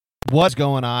What's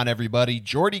going on, everybody?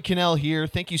 Jordy Cannell here.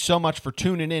 Thank you so much for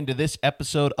tuning in to this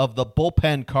episode of the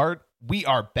Bullpen Cart. We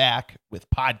are back with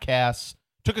podcasts.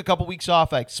 Took a couple weeks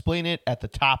off. I explain it at the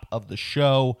top of the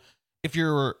show. If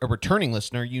you're a returning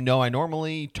listener, you know I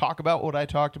normally talk about what I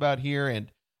talked about here,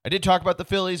 and I did talk about the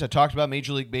Phillies. I talked about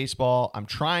Major League Baseball. I'm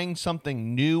trying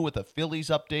something new with a Phillies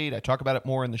update. I talk about it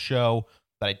more in the show,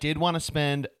 but I did want to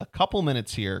spend a couple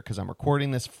minutes here because I'm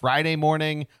recording this Friday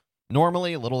morning.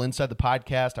 Normally, a little inside the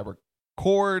podcast, I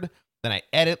record, then I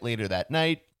edit later that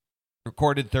night.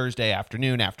 Recorded Thursday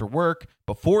afternoon after work,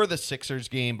 before the Sixers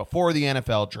game, before the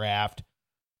NFL draft.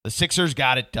 The Sixers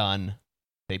got it done.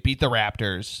 They beat the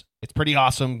Raptors. It's pretty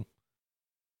awesome.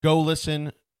 Go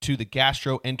listen to the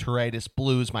Gastroenteritis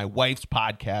Blues, my wife's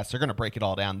podcast. They're going to break it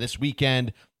all down this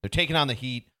weekend. They're taking on the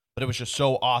Heat, but it was just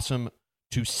so awesome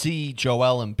to see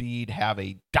Joel Embiid have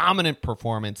a dominant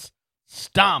performance,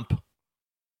 stomp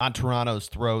on Toronto's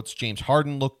throats. James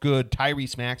Harden looked good.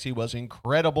 Tyrese Maxey was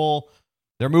incredible.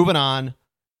 They're moving on.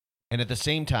 And at the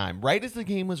same time, right as the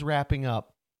game was wrapping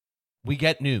up, we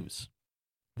get news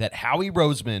that Howie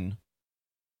Roseman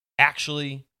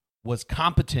actually was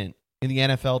competent in the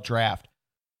NFL draft.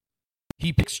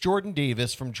 He picks Jordan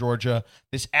Davis from Georgia,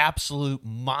 this absolute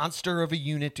monster of a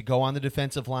unit to go on the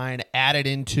defensive line, added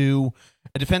into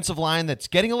a defensive line that's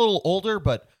getting a little older,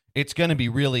 but it's going to be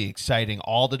really exciting.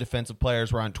 All the defensive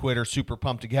players were on Twitter, super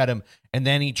pumped to get him. And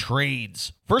then he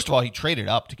trades. First of all, he traded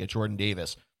up to get Jordan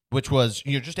Davis, which was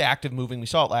just active moving. We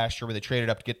saw it last year where they traded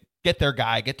up to get their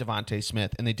guy, get Devontae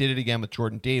Smith. And they did it again with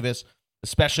Jordan Davis,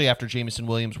 especially after Jamison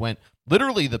Williams went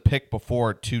literally the pick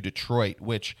before to Detroit,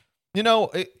 which,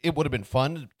 it would have been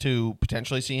fun to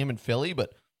potentially see him in Philly.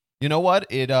 But you know what?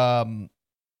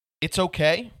 It's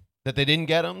okay that they didn't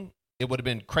get him. It would have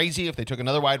been crazy if they took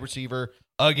another wide receiver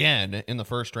again in the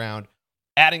first round.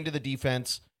 Adding to the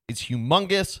defense is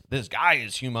humongous. This guy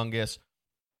is humongous.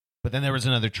 But then there was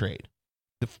another trade.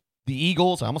 The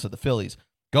Eagles, I almost said the Phillies,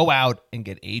 go out and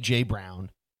get A.J.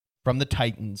 Brown from the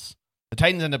Titans. The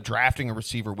Titans end up drafting a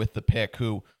receiver with the pick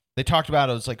who they talked about.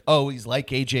 It was like, oh, he's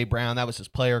like A.J. Brown. That was his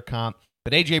player comp.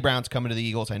 But A.J. Brown's coming to the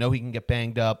Eagles. I know he can get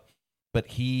banged up, but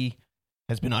he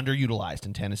has been underutilized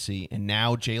in Tennessee, and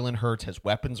now Jalen Hurts has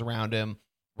weapons around him.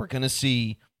 We're going to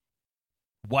see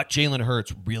what Jalen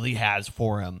Hurts really has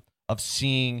for him of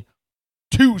seeing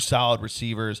two solid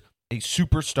receivers, a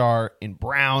superstar in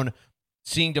Brown,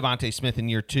 seeing Devontae Smith in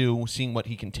year two, seeing what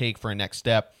he can take for a next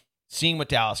step, seeing what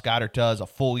Dallas Goedert does, a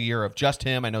full year of just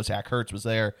him. I know Zach Ertz was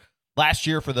there. Last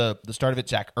year for the start of it,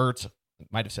 Zach Ertz,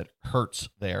 might have said Hurts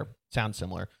there, sounds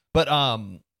similar. But,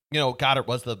 Goddard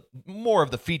was the more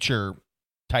of the feature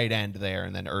tight end there,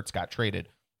 and then Ertz got traded.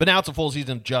 But now it's a full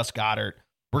season of just Goddard.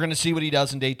 We're going to see what he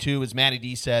does in day two. As Matty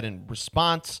D said in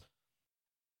response,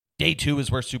 day two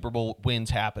is where Super Bowl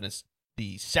wins happen. It's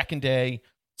the second day,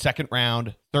 second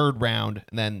round, third round,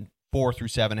 and then 4 through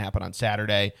 7 happen on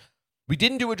Saturday. We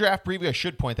didn't do a draft preview. I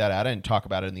should point that out. I didn't talk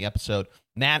about it in the episode.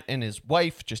 Matt and his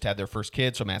wife just had their first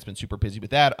kid, so Matt's been super busy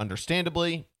with that,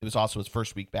 understandably. It was also his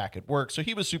first week back at work, so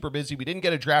he was super busy. We didn't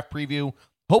get a draft preview.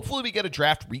 Hopefully we get a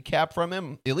draft recap from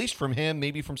him, at least from him,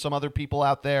 maybe from some other people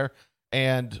out there.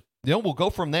 And, we'll go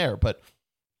from there. But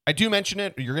I do mention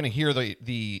it. You're going to hear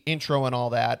the intro and all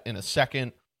that in a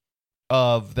second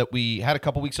of that we had a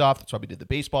couple weeks off. That's why we did the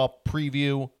baseball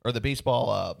preview or the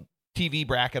baseball TV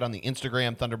bracket on the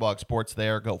Instagram, Thunderblog Sports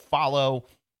there. Go follow.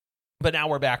 But now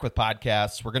we're back with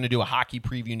podcasts. We're going to do a hockey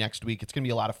preview next week. It's going to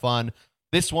be a lot of fun.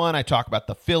 This one, I talk about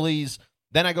the Phillies.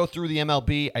 Then I go through the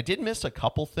MLB. I did miss a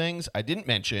couple things I didn't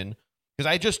mention because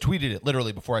I just tweeted it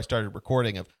literally before I started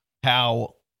recording of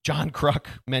how John Kruk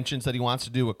mentions that he wants to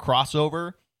do a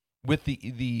crossover with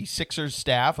the Sixers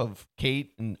staff of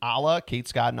Kate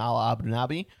Scott and Ala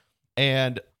Abdunabi.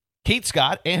 And Kate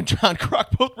Scott and John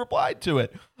Kruk both replied to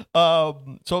it.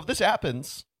 So if this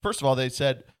happens, first of all, they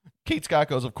said, Kate Scott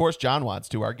goes, of course John wants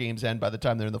to. Our games end by the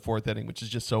time they're in the fourth inning, which is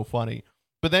just so funny.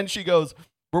 But then she goes,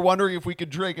 we're wondering if we could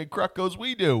drink, and Kruk goes,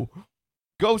 we do.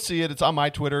 Go see it. It's on my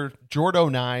Twitter,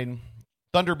 Jordo9.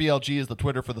 ThunderBLG is the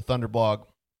Twitter for the Thunderblog.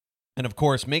 And, of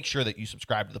course, make sure that you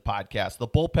subscribe to the podcast, The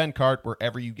Bullpen Cart,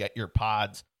 wherever you get your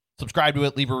pods. Subscribe to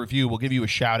it, leave a review. We'll give you a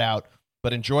shout-out.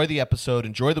 But enjoy the episode.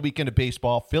 Enjoy the weekend of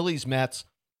baseball. Phillies, Mets.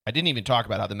 I didn't even talk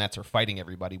about how the Mets are fighting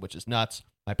everybody, which is nuts.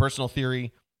 My personal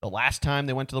theory, the last time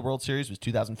they went to the World Series was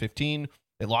 2015.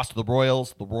 They lost to the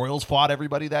Royals. The Royals fought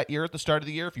everybody that year at the start of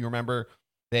the year. If you remember,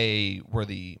 they were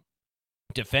the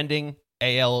defending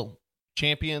AL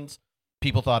champions.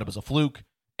 People thought it was a fluke.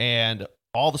 And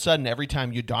all of a sudden, every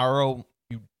time Udano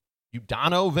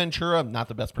Ventura, not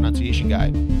the best pronunciation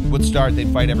guy, would start,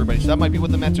 they'd fight everybody. So that might be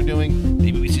what the Mets are doing.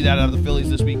 Maybe we see that out of the Phillies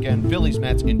this weekend. Phillies,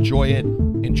 Mets, enjoy it.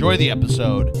 Enjoy the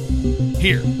episode.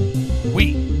 Here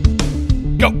we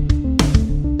go.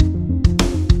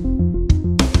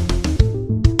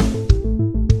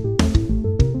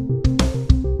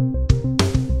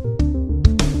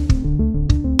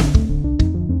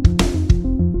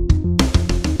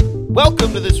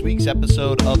 Welcome to this week's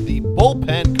episode of the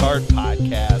Bullpen Card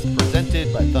Podcast,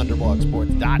 presented by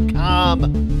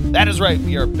ThunderblogSports.com. That is right,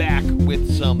 we are back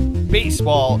with some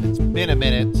baseball. It's been a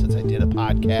minute since I did a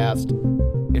podcast.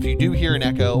 If you do hear an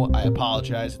echo, I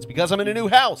apologize. It's because I'm in a new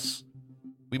house.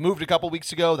 We moved a couple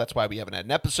weeks ago. That's why we haven't had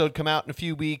an episode come out in a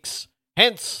few weeks.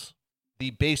 Hence,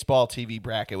 the baseball TV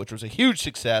bracket, which was a huge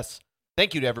success.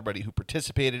 Thank you to everybody who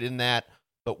participated in that.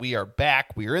 But we are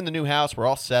back. We are in the new house. We're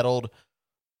all settled.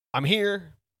 I'm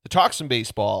here to talk some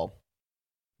baseball,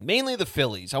 mainly the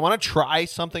Phillies. I want to try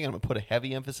something. I'm going to put a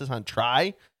heavy emphasis on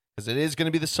try because it is going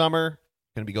to be the summer.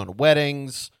 Going to be going to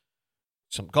weddings,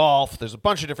 some golf. There's a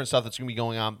bunch of different stuff that's going to be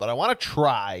going on, but I want to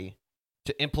try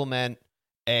to implement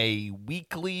a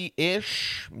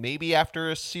weekly-ish, maybe after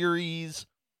a series.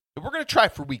 But we're going to try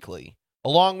for weekly,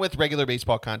 along with regular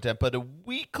baseball content, but a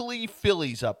weekly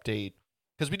Phillies update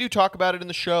because we do talk about it in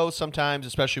the show sometimes,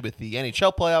 especially with the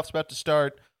NHL playoffs about to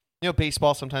start. You know,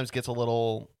 baseball sometimes gets a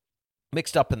little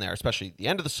mixed up in there, especially at the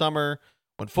end of the summer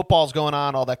when football's going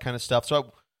on, all that kind of stuff.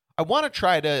 So I want to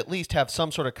try to at least have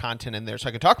some sort of content in there so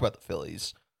I can talk about the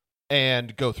Phillies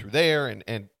and go through there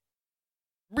and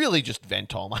really just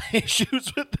vent all my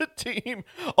issues with the team.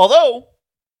 Although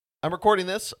I'm recording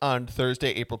this on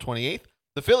Thursday, April 28th.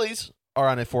 The Phillies are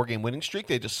on a 4-game winning streak.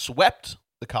 They just swept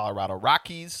the Colorado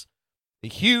Rockies. A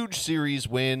huge series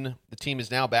win. The team is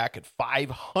now back at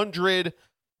 500.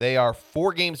 They are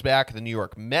 4 games back of the New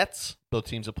York Mets. Both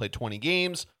teams have played 20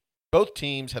 games. Both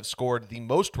teams have scored the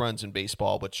most runs in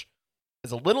baseball, which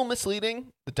is a little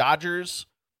misleading. The Dodgers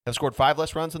have scored 5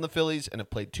 less runs than the Phillies and have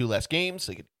played 2 less games.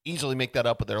 They could easily make that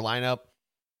up with their lineup.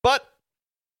 But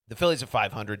the Phillies are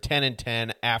 500,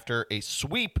 10-10 after a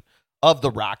sweep of the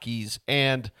Rockies.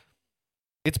 And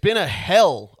it's been a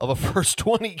hell of a first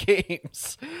 20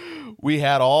 games. We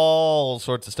had all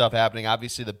sorts of stuff happening.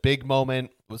 Obviously, the big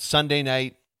moment was Sunday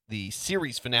night, the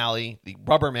series finale, the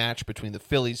rubber match between the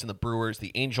Phillies and the Brewers,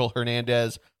 the Angel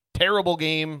Hernandez. Terrible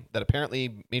game that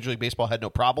apparently Major League Baseball had no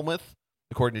problem with.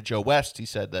 According to Joe West, he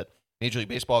said that Major League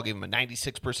Baseball gave him a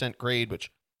 96% grade, which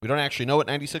we don't actually know what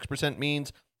 96%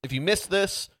 means. If you missed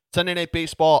this, Sunday Night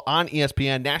Baseball on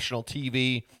ESPN, national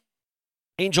TV,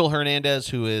 Angel Hernandez,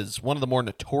 who is one of the more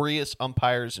notorious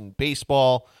umpires in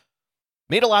baseball,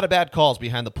 made a lot of bad calls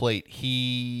behind the plate.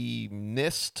 He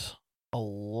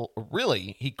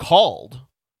he called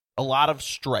a lot of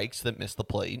strikes that missed the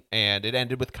plate, and it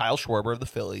ended with Kyle Schwarber of the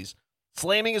Phillies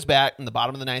slamming his bat in the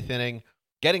bottom of the 9th inning,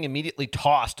 getting immediately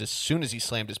tossed as soon as he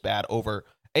slammed his bat over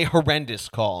a horrendous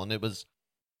call. And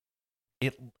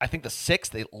I think the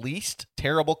 6th at least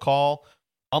terrible call.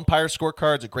 Umpire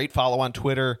scorecards, a great follow on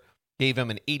Twitter, gave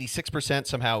him an 86%.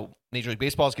 Somehow Major League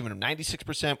Baseball has given him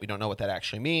 96%. We don't know what that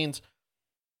actually means.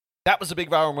 That was a big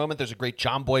viral moment. There's a great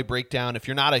John Boy breakdown. If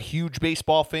you're not a huge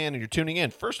baseball fan and you're tuning in,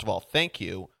 first of all, thank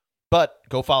you. But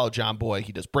go follow John Boy.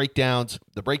 He does breakdowns.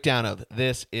 The breakdown of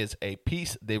this is a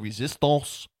piece de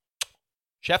resistance.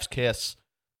 Chef's kiss.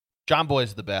 John Boy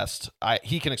is the best.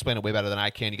 He can explain it way better than I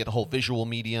can. You get the whole visual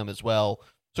medium as well.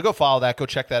 So go follow that. Go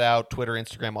check that out. Twitter,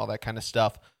 Instagram, all that kind of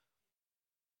stuff.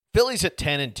 Phillies at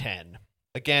 10-10.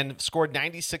 Again, scored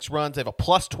 96 runs. They have a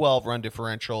plus 12 run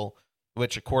differential,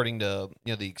 which according to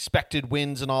the expected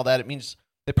wins and all that, it means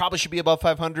they probably should be above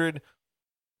 500,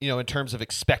 in terms of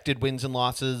expected wins and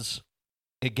losses.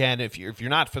 Again, if you're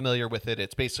not familiar with it,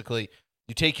 it's basically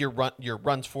you take your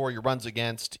runs for, your runs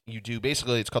against. You do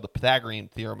basically, it's called the Pythagorean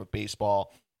theorem of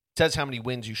baseball. It says how many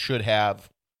wins you should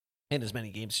have in as many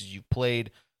games as you've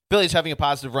played. Phillies having a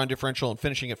positive run differential and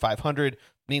finishing at 500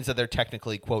 means that they're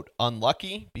technically, quote,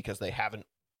 unlucky because they haven't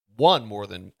won more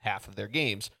than half of their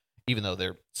games, even though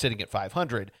they're sitting at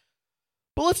 500.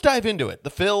 But let's dive into it.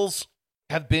 The Phils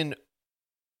have been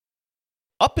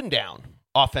up and down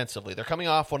offensively. They're coming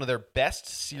off one of their best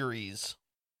series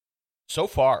so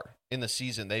far in the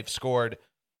season. They've scored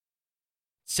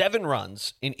 7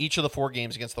 runs in each of the 4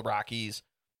 games against the Rockies.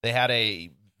 They had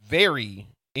a very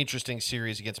interesting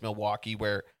series against Milwaukee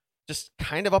where just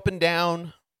kind of up and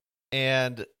down.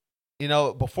 And,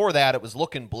 before that, it was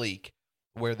looking bleak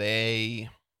where they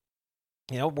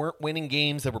weren't winning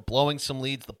games. They were blowing some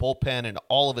leads. The bullpen and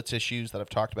all of its issues that I've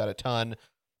talked about a ton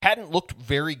hadn't looked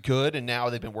very good, and now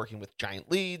they've been working with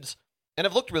giant leads and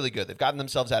have looked really good. They've gotten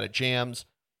themselves out of jams.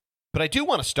 But I do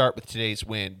want to start with today's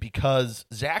win because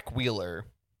Zach Wheeler,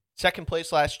 second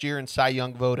place last year in Cy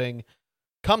Young voting,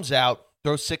 comes out,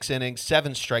 throws 6 innings,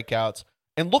 7 strikeouts,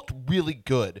 and looked really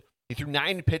good. He threw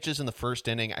 9 pitches in the first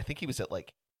inning. I think he was at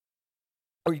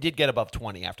or he did get above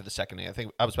 20 after the second inning. I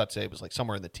think I was about to say it was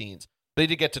somewhere in the teens. But he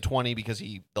did get to 20 because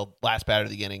the last batter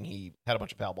of the inning, he had a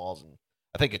bunch of foul balls and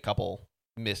I think a couple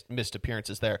missed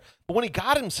appearances there. But when he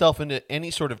got himself into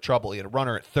any sort of trouble, he had a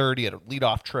runner at third, he had a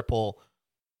leadoff triple,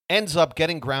 ends up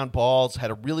getting ground balls,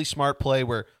 had a really smart play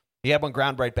where he had one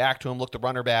ground right back to him, looked the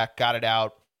runner back, got it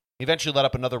out. He eventually let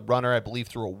up another runner, I believe,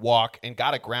 through a walk and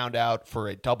got a ground out for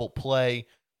a double play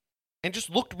and just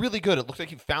looked really good. It looked like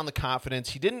he found the confidence.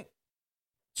 He didn't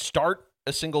start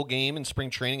a single game in spring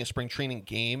training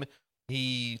game.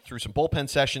 He threw some bullpen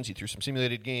sessions. He threw some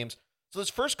simulated games. So his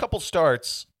first couple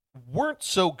starts weren't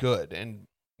so good. And,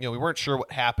 we weren't sure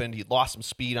what happened. He lost some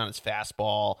speed on his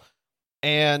fastball.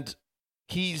 And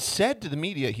he said to the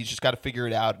media, he's just got to figure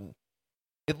it out. And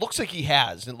it looks like he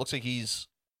has. And it looks like he's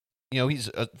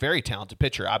a very talented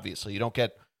pitcher, obviously. You don't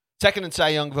get second in Cy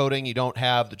Young voting. You don't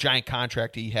have the giant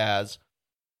contract he has,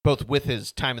 both with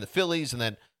his time in the Phillies and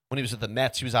then when he was at the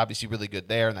Mets, he was obviously really good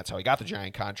there, and that's how he got the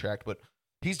giant contract. But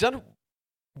he's done a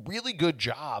really good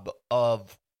job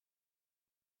of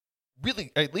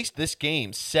really, at least this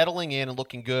game, settling in and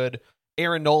looking good.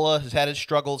 Aaron Nola has had his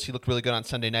struggles. He looked really good on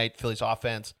Sunday night. Phillies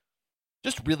offense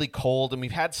just really cold, and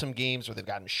we've had some games where they've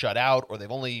gotten shut out or they've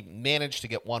only managed to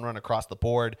get one run across the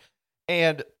board.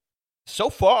 And so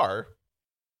far,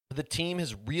 the team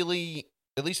has really,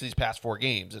 at least these past 4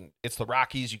 games, and it's the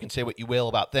Rockies. You can say what you will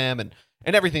about them and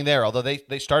everything there. Although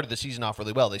they started the season off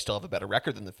really well, they still have a better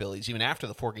record than the Phillies, even after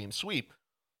the 4-game sweep.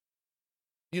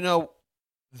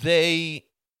 They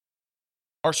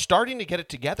are starting to get it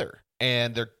together,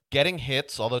 and they're getting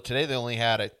hits, although today they only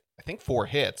had, I think, 4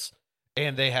 hits,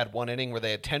 and they had one inning where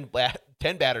they had 10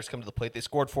 batters come to the plate. They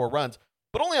scored 4 runs,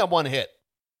 but only on 1 hit.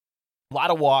 A lot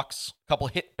of walks, a couple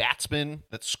hit batsmen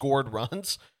that scored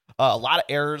runs. A lot of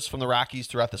errors from the Rockies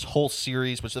throughout this whole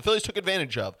series, which the Phillies took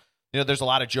advantage of. There's a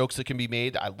lot of jokes that can be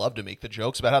made. I love to make the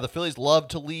jokes about how the Phillies love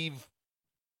to leave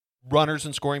runners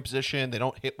in scoring position. They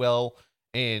don't hit well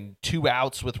in 2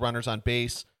 outs with runners on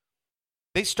base.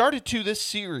 They started to this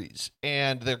series,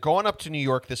 and they're going up to New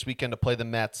York this weekend to play the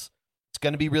Mets. It's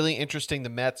going to be really interesting. The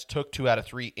Mets took 2 out of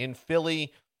 3 in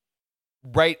Philly.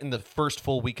 Right in the first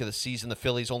full week of the season, the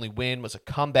Phillies' only win was a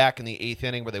comeback in the 8th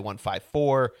inning where they won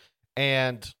 5-4.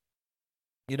 And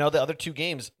the other 2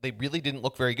 games, they really didn't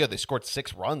look very good. They scored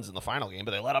 6 runs in the final game,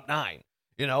 but they let up 9.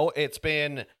 It's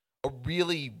been a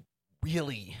really,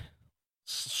 really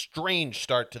strange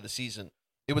start to the season.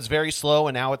 It was very slow,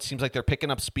 and now it seems like they're picking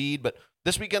up speed, but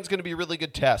this weekend's going to be a really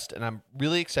good test, and I'm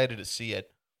really excited to see it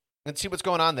and see what's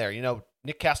going on there.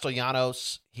 Nick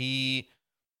Castellanos, he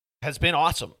has been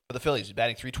awesome for the Phillies. He's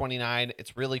batting .329.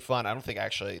 It's really fun. I don't think,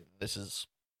 actually, this is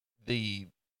the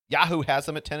Yahoo has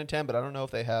them at 10-10, but I don't know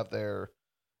if they have their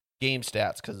game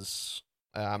stats because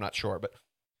I'm not sure. But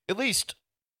at least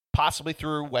possibly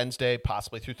through Wednesday,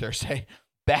 possibly through Thursday,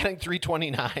 batting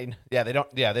 .329. Yeah, they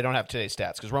don't have today's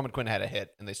stats because Roman Quinn had a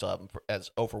hit and they still have him as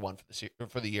 0 for 1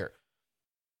 for the year.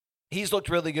 He's looked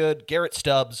really good. Garrett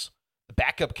Stubbs, the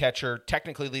backup catcher,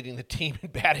 technically leading the team in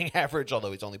batting average,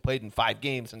 although he's only played in 5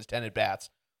 games and has 10 at-bats.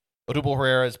 Odubel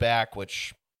Herrera is back,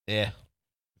 which, for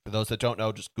those that don't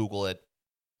know, just Google it.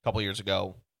 A couple years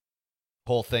ago,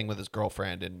 whole thing with his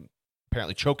girlfriend and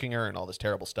apparently choking her and all this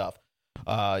terrible stuff.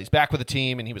 He's back with the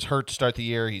team, and he was hurt to start the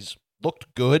year. He's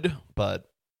looked good, but,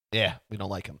 we don't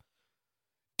like him.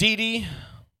 Didi,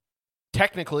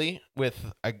 technically,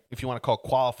 with, if you want to call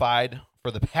qualified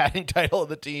for the batting title of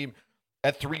the team,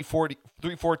 at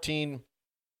 314.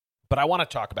 But I want to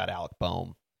talk about Alec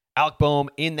Bohm. Alec Bohm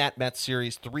in that Mets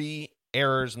series, 3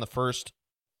 errors in the first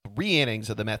 3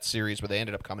 innings of the Mets series where they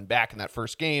ended up coming back in that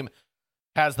first game.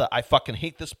 Has the I fucking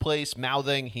hate this place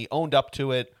mouthing. He owned up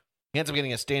to it. He ends up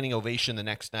getting a standing ovation the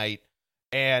next night.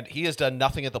 And he has done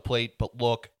nothing at the plate but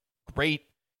look great.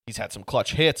 He's had some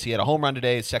clutch hits. He had a home run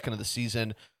today, his second of the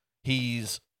season.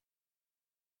 He's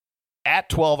at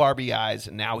 12 RBIs,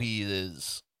 and now he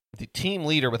is the team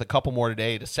leader with a couple more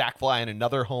today, to sac fly and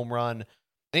another home run.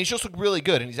 And he's just looked really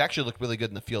good, and he's actually looked really good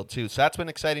in the field too. So that's been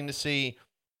exciting to see.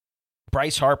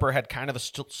 Bryce Harper had kind of a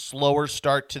slower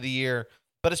start to the year,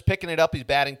 but is picking it up. He's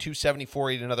batting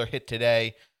 .274. He had another hit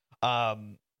today.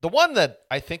 The one that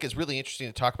I think is really interesting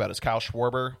to talk about is Kyle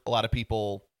Schwarber. A lot of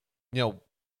people,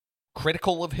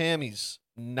 critical of him. He's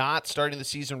not starting the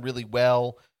season really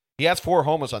well. He has 4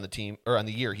 homers on the team, or on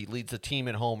the year. He leads the team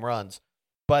in home runs,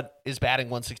 but is batting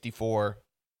 .164,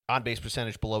 on base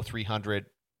percentage below .300.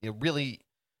 Really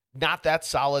not that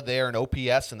solid there. An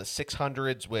OPS in the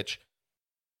 600s, which,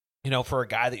 for a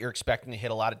guy that you're expecting to hit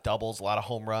a lot of doubles, a lot of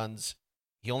home runs,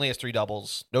 he only has 3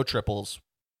 doubles, no triples,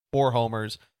 4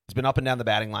 homers. He's been up and down the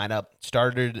batting lineup.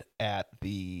 Started at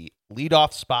the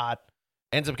leadoff spot,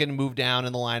 ends up getting moved down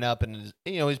in the lineup, and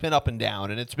he's been up and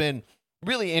down, and it's been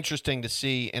really interesting to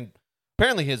see. And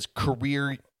apparently his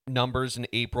career numbers in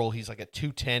April, he's like a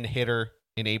 210 hitter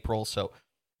in April. So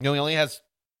he only has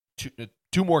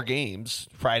two more games,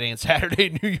 Friday and Saturday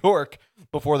in New York,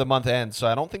 before the month ends. So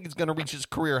I don't think he's going to reach his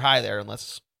career high there,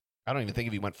 unless I don't even think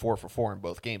if he went 4 for 4 in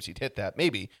both games, he'd hit that.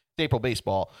 Maybe. It's April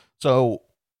baseball. So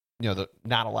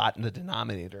not a lot in the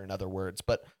denominator, in other words.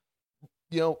 But,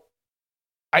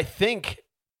 I think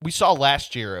we saw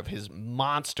last year of his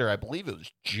monster, I believe it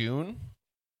was June.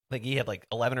 I think he had like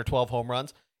 11 or 12 home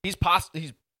runs. He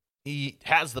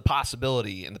has the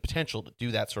possibility and the potential to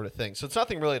do that sort of thing. So it's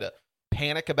nothing really to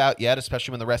panic about yet,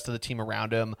 especially when the rest of the team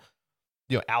around him,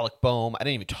 Alec Boehm. I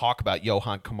didn't even talk about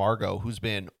Johan Camargo, who's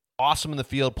been awesome in the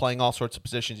field, playing all sorts of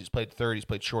positions. He's played third, he's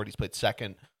played short, he's played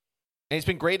second. And he's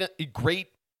been great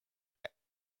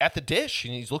at the dish,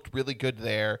 and he's looked really good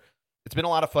there. It's been a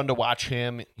lot of fun to watch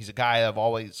him. He's a guy I've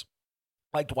always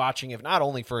liked watching, if not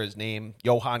only for his name,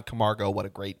 Johan Camargo, what a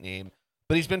great name,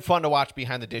 but he's been fun to watch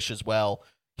behind the dish as well.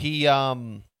 He,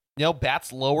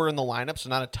 bats lower in the lineup, so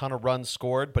not a ton of runs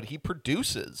scored, but he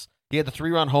produces. He had the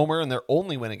 3-run homer in their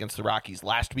only win against the Rockies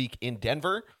last week in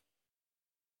Denver,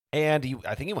 and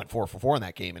I think he went 4 for 4 in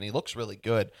that game, and he looks really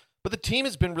good. But the team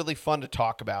has been really fun to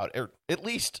talk about, or at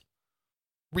least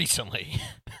recently.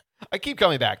 I keep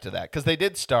coming back to that because they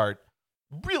did start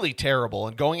really terrible.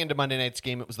 And going into Monday night's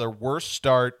game, it was their worst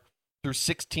start through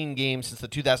 16 games since the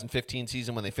 2015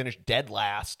 season when they finished dead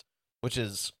last, which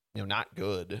is not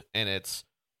good. And it's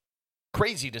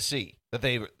crazy to see that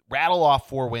they rattle off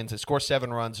 4 wins. They score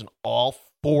 7 runs in all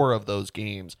 4 of those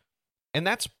games. And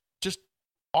that's just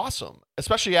awesome,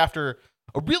 especially after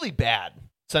a really bad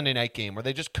Sunday night game where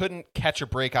they just couldn't catch a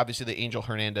break. Obviously, the Angel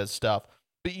Hernandez stuff.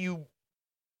 But you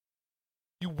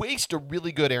waste a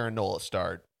really good Aaron Nola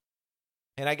start.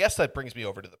 And I guess that brings me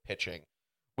over to the pitching,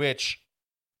 which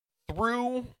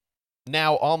through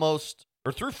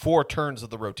 4 turns of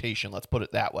the rotation, let's put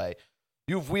it that way.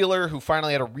 You have Wheeler, who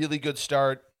finally had a really good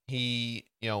start. He,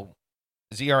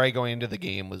 his ERA going into the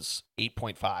game was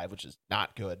 8.5, which is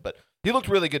not good, but he looked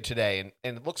really good today,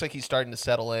 and it looks like he's starting to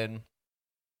settle in.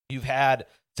 You've had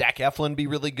Zach Eflin be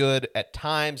really good at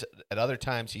times. At other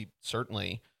times, he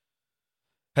certainly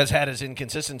has had his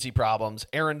inconsistency problems.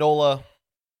 Aaron Nola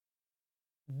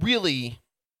really,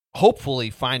 hopefully,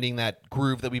 finding that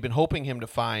groove that we've been hoping him to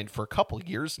find for a couple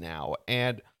years now.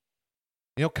 And,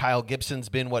 Kyle Gibson's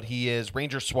been what he is.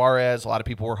 Ranger Suarez, a lot of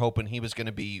people were hoping he was going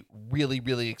to be really,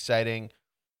 really exciting.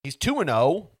 He's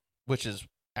 2-0, which is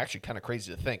actually kind of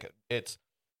crazy to think. It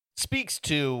speaks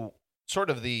to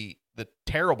sort of the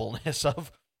terribleness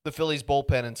of the Phillies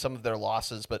bullpen and some of their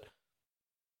losses, but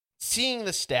seeing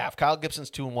the staff, Kyle Gibson's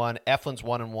 2-1, Eflin's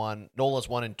 1-1, Nola's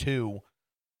 1-2,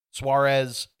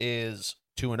 Suarez is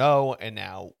 2-0, and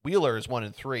now Wheeler is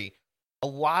 1-3. A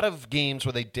lot of games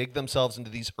where they dig themselves into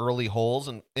these early holes,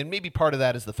 and maybe part of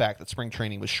that is the fact that spring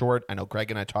training was short. I know Greg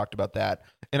and I talked about that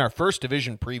in our first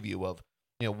division preview of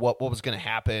what was going to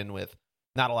happen with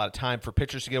not a lot of time for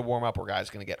pitchers to get a warm up or guys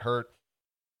going to get hurt.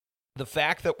 The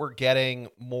fact that we're getting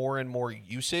more and more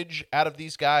usage out of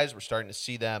these guys, we're starting to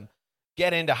see them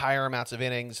get into higher amounts of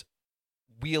innings.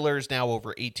 Wheeler's now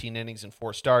over 18 innings and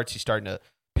 4 starts. He's starting to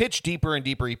pitch deeper and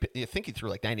deeper. I think he threw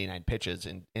like 99 pitches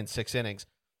in 6 innings,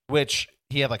 which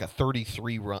he had like a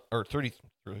 33 pitch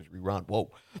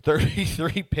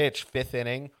 5th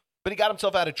inning, but he got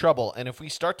himself out of trouble. And if we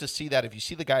start to see that, if you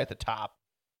see the guy at the top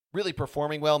really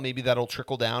performing well, maybe that'll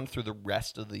trickle down through the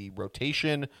rest of the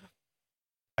rotation.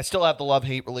 I still have the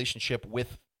love-hate relationship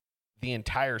with the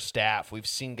entire staff. We've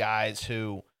seen guys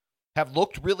who have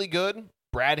looked really good.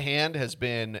 Brad Hand has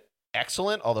been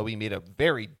excellent, although he made a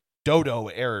very dodo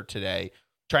error today,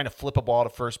 trying to flip a ball to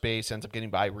first base, ends up getting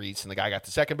by Reese, and the guy got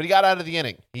to second, but he got out of the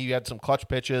inning. He had some clutch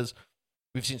pitches.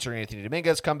 We've seen Sir Anthony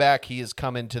Dominguez come back. He has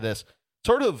come into this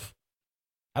sort of,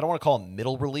 I don't want to call him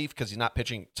middle relief because he's not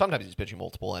pitching. Sometimes he's pitching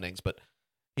multiple innings, but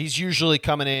he's usually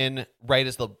coming in right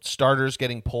as the starter's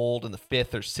getting pulled in the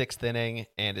 5th or 6th inning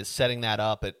and is setting that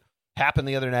up. It happened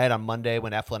the other night on Monday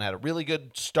when Eflin had a really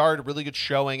good start, a really good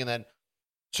showing, and then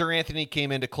Sir Anthony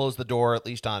came in to close the door, at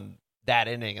least on that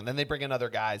inning. And then they bring in other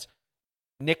guys.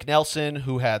 Nick Nelson,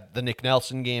 who had the Nick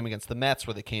Nelson game against the Mets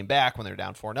where they came back when they were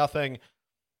down 4-0.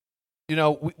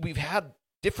 We've had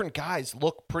different guys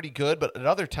look pretty good, but at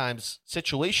other times,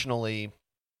 situationally,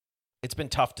 it's been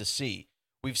tough to see.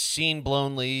 We've seen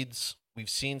blown leads. We've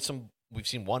seen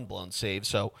one blown save.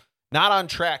 So not on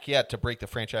track yet to break the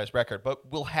franchise record,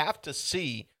 but we'll have to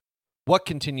see what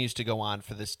continues to go on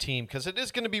for this team because it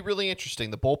is going to be really interesting.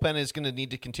 The bullpen is going to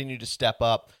need to continue to step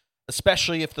up.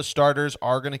 especially if the starters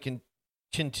are going to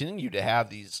continue to have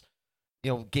these,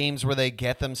 games where they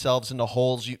get themselves into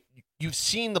holes. You've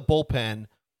seen the bullpen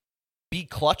be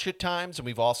clutch at times, and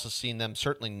we've also seen them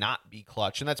certainly not be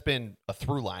clutch, and that's been a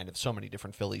through line of so many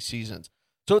different Phillies seasons.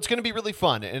 So it's going to be really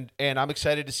fun, and I'm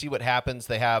excited to see what happens.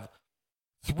 They have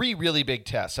 3 really big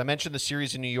tests. I mentioned the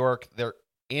series in New York. They're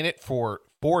in it for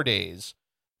 4 days.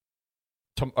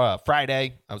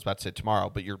 Friday, I was about to say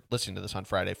tomorrow, but you're listening to this on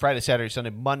Friday. Friday, Saturday,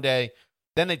 Sunday, Monday.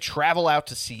 Then they travel out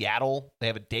to Seattle. They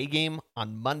have a day game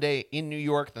on Monday in New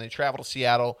York. Then they travel to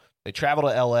Seattle. They travel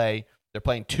to LA. They're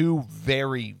playing 2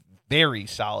 very, very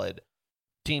solid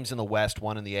teams in the West,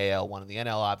 one in the AL, one in the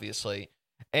NL, obviously.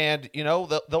 And,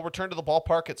 they'll return to the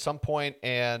ballpark at some point,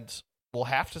 and we'll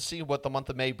have to see what the month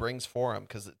of May brings for them,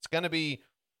 because it's going to be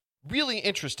really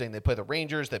interesting. They play the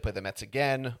Rangers. They play the Mets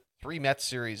again. 3 Mets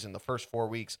series in the first 4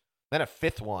 weeks, then a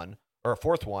 4th one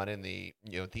in the,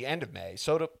 at the end of May.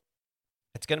 So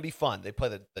it's going to be fun. They play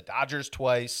the Dodgers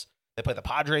twice. They play the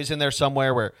Padres in there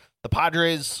somewhere, where the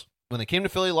Padres, when they came to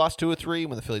Philly, lost 2 or 3.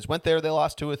 When the Phillies went there, they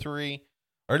lost 2 or 3.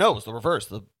 Or no, it was the reverse.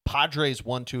 The Padres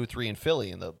won 2 or 3 in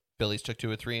Philly, and the Phillies took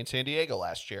 2 or 3 in San Diego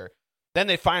last year. Then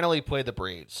they finally played the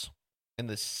Braves in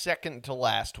the second to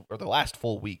last, or the last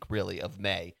full week, really, of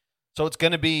May. So it's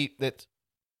going to be that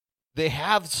they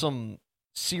have some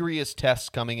serious tests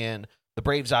coming in. The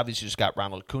Braves obviously just got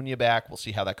Ronald Acuna back. We'll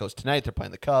see how that goes tonight. They're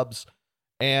playing the Cubs.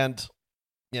 And,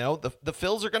 the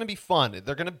Phils are going to be fun.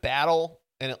 They're going to battle.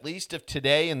 And at least if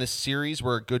today in this series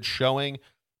were a good showing,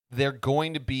 they're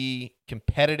going to be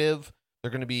competitive.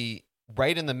 They're going to be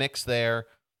right in the mix there.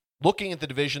 Looking at the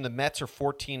division, the Mets are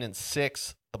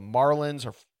 14-6. The Marlins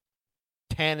are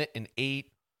 10-8.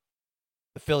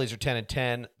 The Phillies are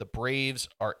 10-10. The Braves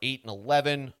are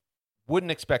 8-11.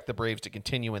 Wouldn't expect the Braves to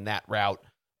continue in that route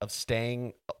of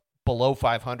staying below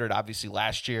 500. Obviously,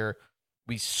 last year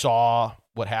we saw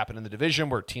what happened in the division,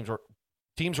 where teams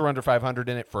were under 500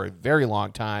 in it for a very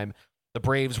long time. The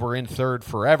Braves were in third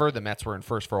forever. The Mets were in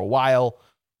first for a while.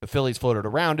 The Phillies floated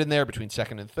around in there between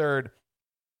second and third,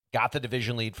 got the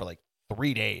division lead for like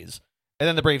 3 days, and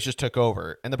then the Braves just took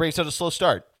over. And the Braves had a slow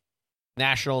start.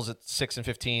 Nationals at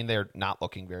 6-15, they're not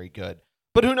looking very good.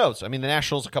 But who knows? I mean, the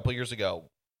Nationals a couple years ago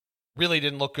really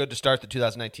didn't look good to start the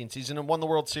 2019 season and won the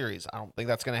World Series. I don't think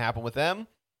that's going to happen with them.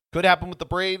 Could happen with the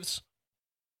Braves.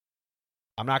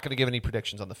 I'm not going to give any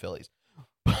predictions on the Phillies.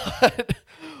 But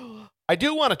I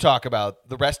do want to talk about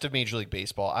the rest of Major League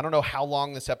Baseball. I don't know how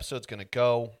long this episode's going to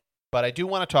go, but I do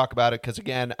want to talk about it because,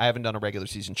 again, I haven't done a regular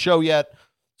season show yet.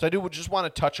 So I do just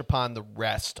want to touch upon the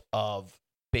rest of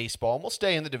baseball. And we'll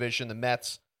stay in the division. The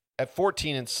Mets at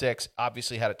 14-6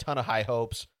 obviously had a ton of high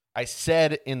hopes. I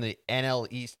said in the NL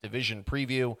East division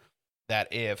preview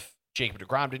that if Jacob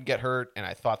deGrom didn't get hurt, and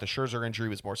I thought the Scherzer injury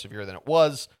was more severe than it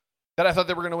was, that I thought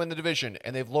they were going to win the division.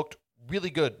 And they've looked really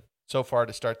good so far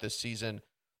to start this season.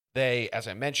 They, as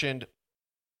I mentioned,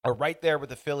 are right there with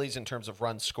the Phillies in terms of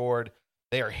runs scored.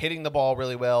 They are hitting the ball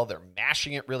really well. They're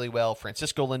mashing it really well.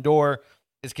 Francisco Lindor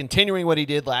is continuing what he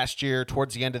did last year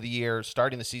towards the end of the year,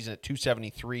 starting the season at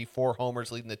 273, 4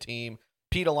 homers leading the team.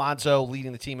 Pete Alonso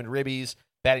leading the team in ribbies,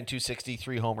 batting 260,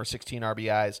 3 homers, 16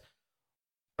 RBIs.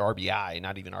 RBI,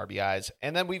 not even RBIs.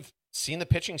 And then we've seen the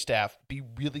pitching staff be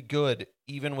really good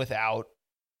even without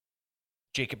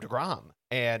Jacob deGrom.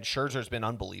 And Scherzer's been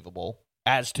unbelievable,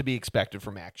 as to be expected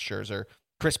from Max Scherzer.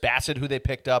 Chris Bassett, who they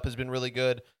picked up, has been really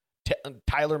good.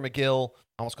 Tyler McGill,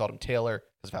 I almost called him Taylor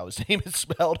because of how his name is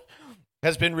spelled,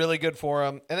 has been really good for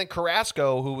him. And then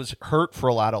Carrasco, who was hurt for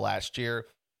a lot of last year,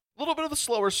 a little bit of a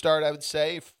slower start, I would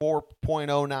say,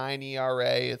 4.09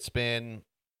 ERA. It's been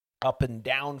up and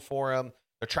down for him.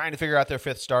 They're trying to figure out their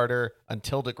 5th starter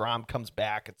until deGrom comes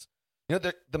back. It's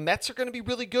the Mets are going to be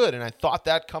really good, and I thought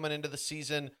that coming into the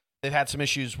season. They've had some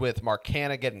issues with Mark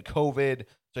Canha getting COVID,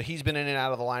 so he's been in and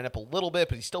out of the lineup a little bit,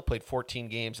 but he still played 14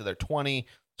 games of their 20,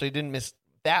 so he didn't miss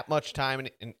that much time,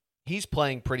 and he's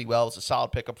playing pretty well. It's a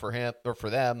solid pickup for him or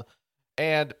for them.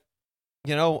 And,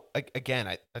 again,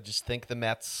 I just think the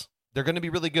Mets, they're going to be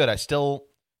really good. I still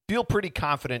feel pretty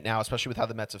confident now, especially with how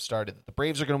the Mets have started, that the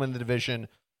Braves are going to win the division.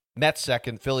 Mets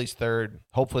second, Phillies third.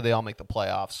 Hopefully they all make the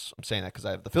playoffs. I'm saying that because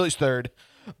I have the Phillies third.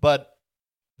 But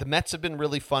the Mets have been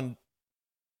really fun.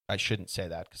 I shouldn't say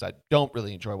that because I don't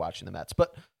really enjoy watching the Mets,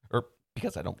 or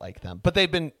because I don't like them. But they've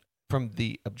been, from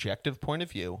the objective point of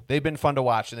view, they've been fun to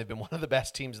watch, and they've been one of the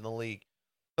best teams in the league.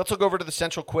 Let's look over to the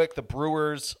Central quick. The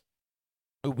Brewers,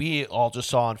 who we all just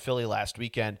saw in Philly last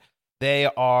weekend, they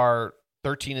are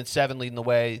 13-7 leading the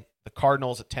way. The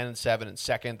Cardinals at 10-7 in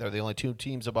second. They're the only 2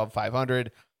 teams above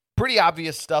 500. Pretty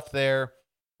obvious stuff there.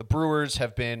 The Brewers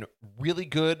have been really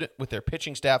good with their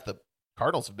pitching staff. The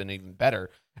Cardinals have been even better.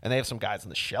 And they have some guys on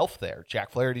the shelf there.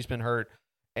 Jack Flaherty's been hurt.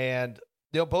 And,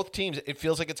 both teams, it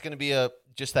feels like it's going to be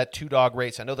just that two-dog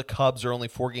race. I know the Cubs are only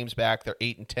 4 games back. They're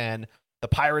 8-10. The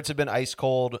Pirates have been ice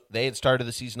cold. They had started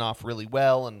the season off really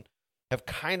well and have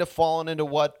kind of fallen into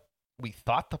what we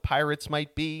thought the Pirates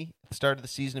might be at the start of the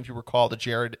season. If you recall the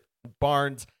Jared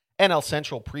Barnes NL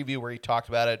Central preview where he talked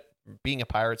about it, being a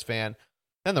Pirates fan.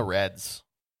 And the Reds.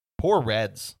 Poor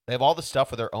Reds. They have all this stuff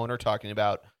with their owner talking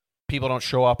about people don't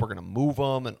show up, we're going to move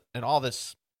them, and all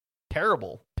this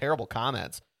terrible, terrible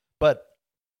comments. But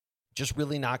just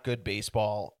really not good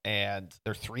baseball, and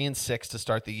they're 3-6 to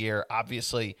start the year.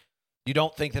 Obviously, you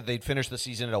don't think that they'd finish the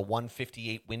season at a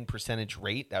 158 win percentage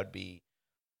rate. That would be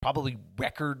probably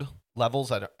record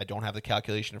levels. I don't have the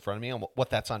calculation in front of me on what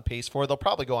that's on pace for. They'll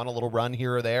probably go on a little run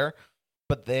here or there,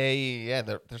 but they're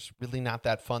really not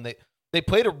that fun. They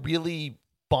played a really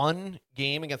fun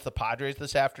game against the Padres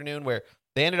this afternoon where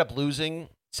they ended up losing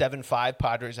 7-5.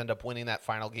 Padres end up winning that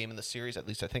final game in the series. At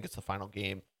least I think it's the final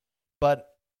game. But,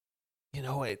 I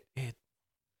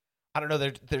don't know.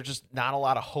 There's just not a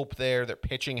lot of hope there. Their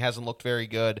pitching hasn't looked very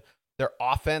good. Their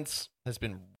offense has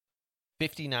been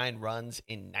 59 runs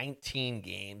in 19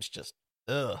 games. Just,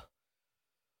 ugh.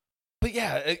 But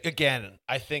yeah, again,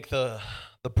 I think the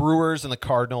Brewers and the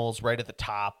Cardinals right at the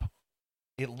top,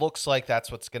 it looks like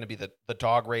that's what's going to be the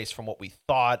dog race from what we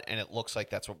thought, and it looks like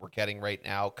that's what we're getting right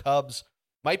now. Cubs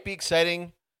might be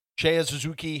exciting. Seiya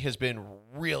Suzuki has been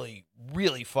really,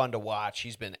 really fun to watch.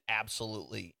 He's been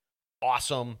absolutely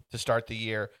awesome to start the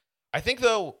year. I think,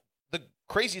 though, the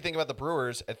crazy thing about the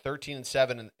Brewers at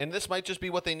 13-7, and this might just be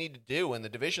what they need to do in the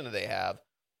division that they have,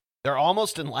 they're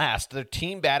almost in last. Their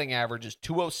team batting average is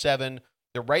 .207.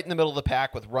 They're right in the middle of the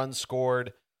pack with runs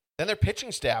scored. Then their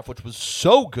pitching staff, which was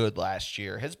so good last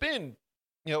year, has been,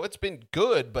 it's been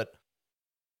good, but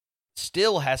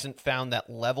still hasn't found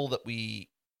that level that we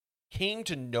came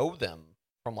to know them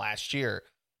from last year.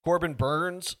 Corbin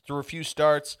Burns, through a few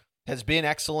starts, has been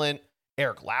excellent.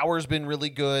 Eric Lauer's been really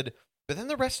good. But then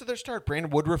the rest of their start, Brandon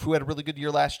Woodruff, who had a really good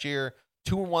year last year,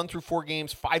 2-1 through 4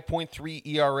 games, 5.3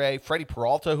 ERA. Freddie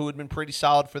Peralta, who had been pretty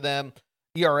solid for them,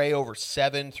 ERA over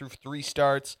 7 through 3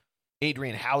 starts.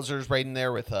 Adrian Hauser's right in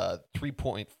there with a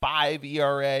 3.5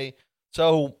 ERA.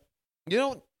 So,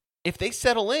 if they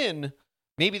settle in,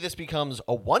 maybe this becomes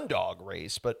a one-dog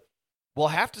race, but we'll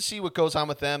have to see what goes on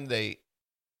with them. They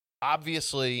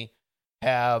obviously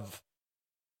have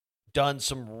done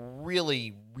some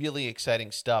really, really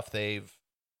exciting stuff. They've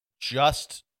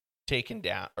just taken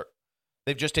down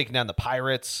the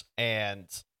Pirates, and,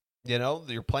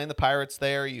 you're playing the Pirates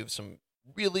there. You have some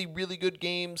really, really good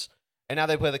games. And now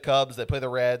they play the Cubs, they play the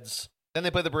Reds, then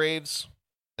they play the Braves,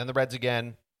 then the Reds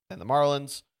again, then the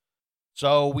Marlins.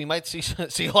 So we might see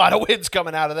a lot of wins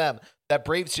coming out of them. That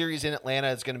Braves series in Atlanta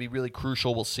is going to be really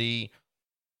crucial. We'll see,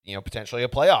 potentially a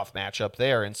playoff matchup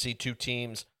there and see two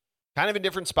teams kind of in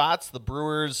different spots. The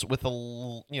Brewers with a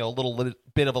little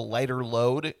bit of a lighter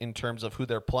load in terms of who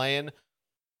they're playing.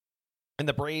 And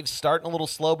the Braves starting a little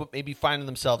slow, but maybe finding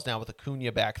themselves now with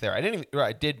Acuna back there.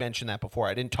 I did mention that before.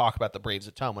 I didn't talk about the Braves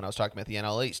a ton when I was talking about the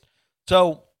NL East.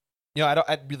 So,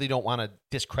 I really don't want to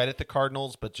discredit the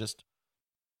Cardinals, but just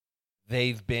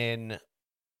they've been,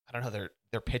 I don't know,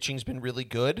 their pitching's been really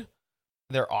good.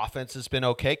 Their offense has been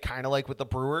okay, kind of like with the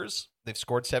Brewers. They've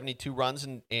scored 72 runs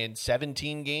in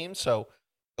 17 games, so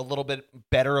a little bit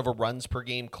better of a runs per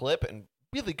game clip and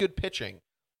really good pitching.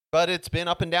 But it's been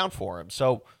up and down for them.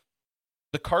 So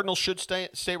the Cardinals should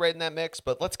stay right in that mix,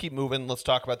 but let's keep moving. Let's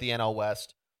talk about the NL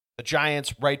West. The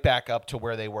Giants right back up to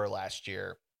where they were last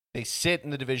year. They sit in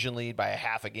the division lead by a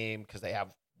half a game because they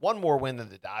have one more win than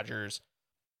the Dodgers.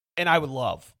 And I would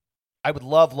love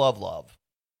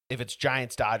if it's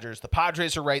Giants-Dodgers. The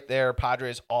Padres are right there.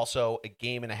 Padres also a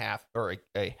game and a half, or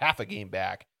a half a game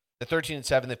back. The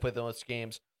 13-7, they played the most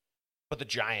games. But the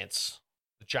Giants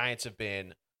have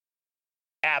been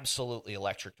absolutely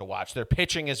electric to watch. Their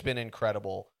pitching has been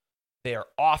incredible. Their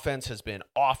offense has been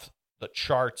off the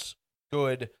charts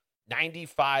good.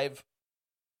 95.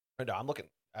 No,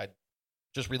 I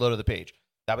just reloaded the page.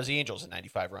 That was the Angels at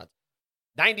 95 runs.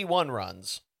 91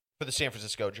 runs for the San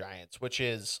Francisco Giants, which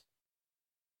is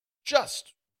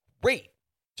just great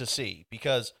to see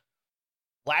because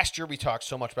last year we talked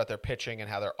so much about their pitching and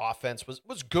how their offense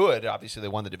was good. Obviously, they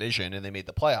won the division and they made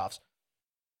the playoffs.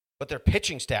 But their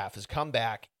pitching staff has come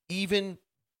back even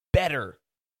better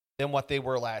than what they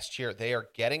were last year. They are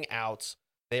getting outs.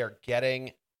 They are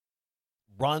getting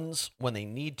runs when they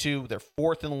need to. They're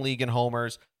 4th in the league in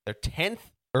homers. They're 10th,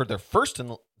 or they're first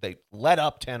they let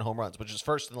up 10 home runs, which is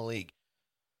first in the league.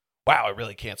 Wow, I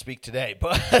really can't speak today.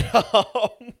 But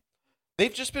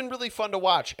they've just been really fun to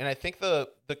watch. And I think the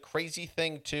crazy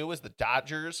thing, too, is the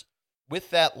Dodgers,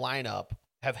 with that lineup,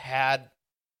 have had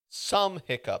some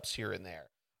hiccups here and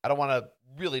there. I don't want to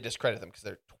really discredit them because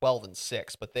they're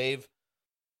 12-6, but they've,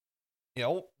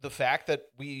 the fact that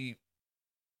we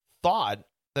thought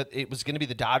that it was going to be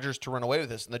the Dodgers to run away with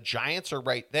this, and the Giants are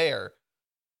right there.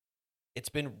 It's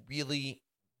been really,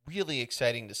 really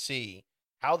exciting to see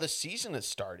how the season has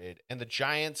started, and the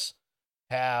Giants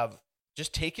have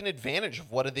just taken advantage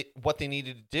of what they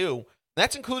needed to do.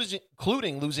 That's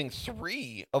including losing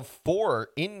 3 of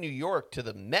 4 in New York to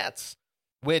the Mets,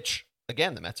 which,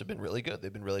 again, the Mets have been really good.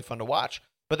 They've been really fun to watch.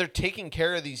 But they're taking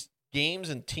care of these games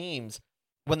and teams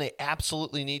when they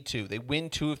absolutely need to. They win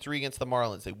 2 of 3 against the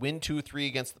Marlins. They win 2 of 3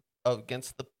 against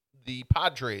the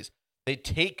Padres. They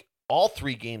take all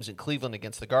 3 games in Cleveland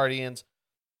against the Guardians.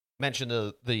 Mentioned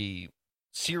the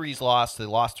series loss. They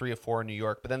lost 3 of 4 in New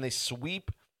York, but then they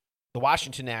sweep the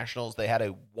Washington Nationals. They had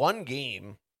a one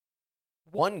game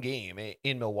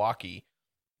in Milwaukee.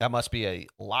 That must be a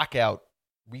lockout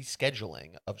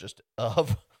rescheduling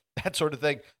of that sort of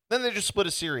thing. Then they just split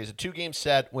a series, a 2-game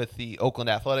set with the Oakland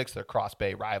Athletics, their Cross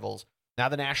Bay rivals. Now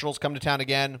the Nationals come to town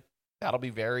again. That'll be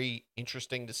very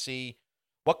interesting to see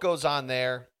what goes on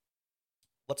there.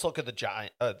 Let's look at the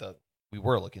Giants. We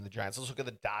were looking at the Giants. Let's look at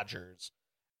the Dodgers.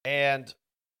 And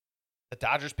the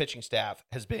Dodgers pitching staff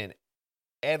has been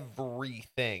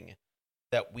everything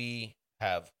that we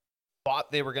have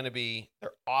thought they were going to be. Their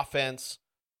offense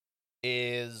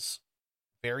is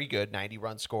very good. 90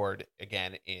 runs scored,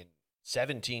 again, in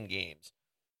 17 games,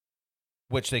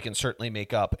 which they can certainly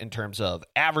make up in terms of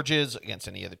averages against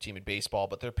any other team in baseball.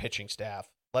 But their pitching staff,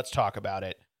 let's talk about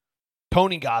it.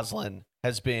 Tony Gonsolin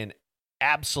has been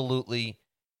absolutely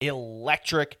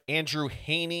electric. Andrew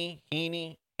Heaney,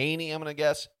 I'm going to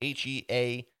guess,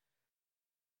 Heaney.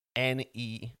 I'm going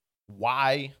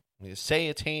to say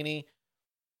it's Heaney.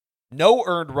 No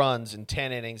earned runs in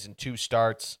 10 innings and 2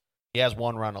 starts. He has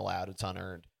 1 run allowed. It's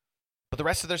unearned. But the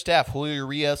rest of their staff, Julio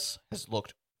Urias has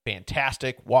looked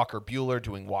fantastic. Walker Buehler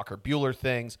doing Walker Buehler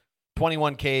things.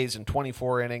 21 Ks in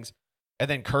 24 innings. And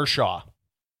then Kershaw.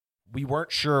 We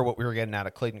weren't sure what we were getting out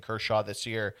of Clayton Kershaw this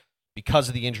year because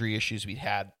of the injury issues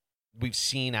we've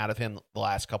seen out of him the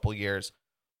last couple of years.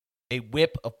 A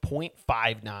whip of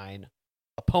 .59,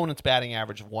 opponent's batting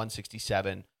average of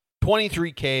 167,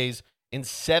 23 Ks in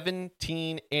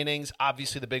 17 innings.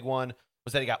 Obviously, the big one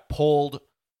was that he got pulled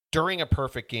during a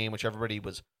perfect game, which everybody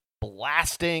was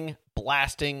blasting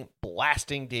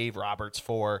Dave Roberts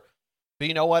for. But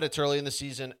you know what? It's early in the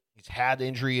season. He's had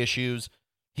injury issues.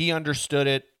 He understood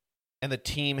it, and the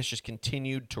team has just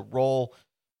continued to roll.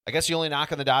 I guess the only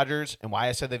knock on the Dodgers, and why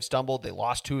I said they've stumbled, they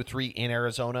lost 2 or 3 in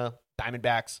Arizona,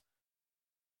 Diamondbacks.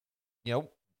 Not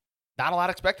a lot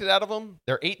expected out of them.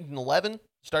 They're 8-11 to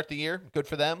start the year. Good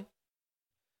for them.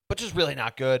 But just really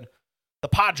not good. The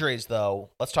Padres,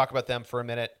 though, let's talk about them for a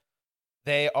minute.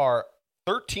 They are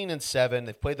 13-7.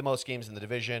 They've played the most games in the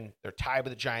division. They're tied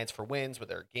with the Giants for wins, but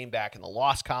they're a game back in the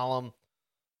loss column.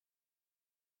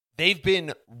 They've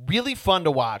been really fun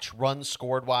to watch runs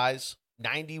scored-wise.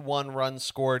 91 runs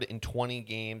scored in 20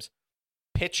 games.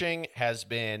 Pitching has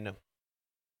been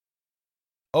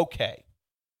okay.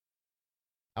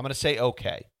 I'm going to say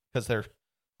okay because they're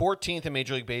 14th in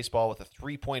Major League Baseball with a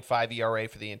 3.5 ERA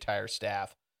for the entire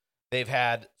staff. They've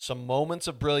had some moments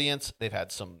of brilliance. They've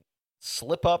had some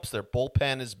slip-ups. Their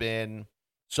bullpen has been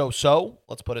so-so,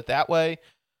 let's put it that way.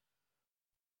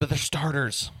 But their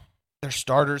starters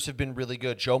have been really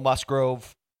good. Joe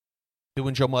Musgrove,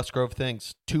 doing Joe Musgrove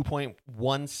things.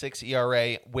 2.16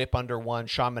 ERA, whip under 1.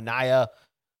 Sean Manaea,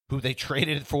 who they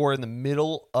traded for in the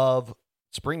middle of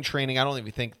spring training. I don't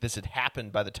even think this had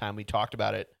happened by the time we talked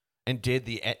about it and did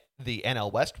the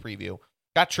NL West preview.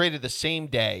 Got traded the same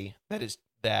day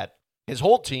that his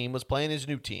whole team was playing his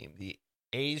new team. The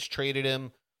A's traded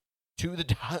him to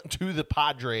the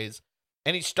Padres,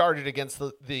 and he started against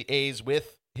the A's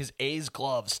with his A's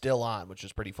glove still on, which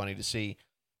is pretty funny to see.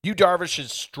 Yu Darvish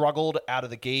has struggled out of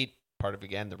the gate. Part of,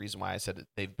 again, the reason why I said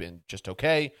they've been just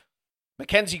okay.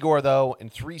 Mackenzie Gore, though, in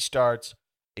 3 starts,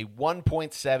 a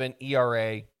 1.7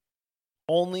 ERA,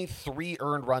 only 3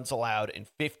 earned runs allowed in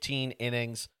 15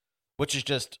 innings, which is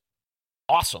just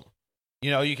awesome.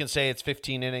 You can say it's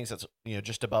 15 innings. That's,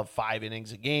 just above 5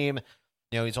 innings a game.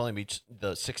 He's only reached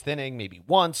the 6th inning, maybe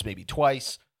once, maybe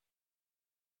twice.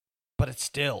 But it's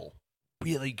still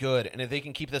really good. And if they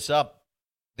can keep this up,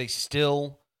 they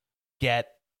still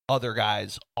get other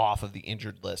guys off of the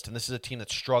injured list. And this is a team that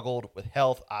struggled with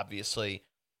health, obviously.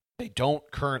 They don't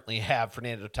currently have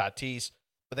Fernando Tatis,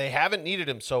 but they haven't needed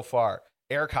him so far.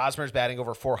 Eric Hosmer's batting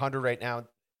over 400 right now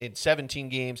in 17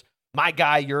 games. My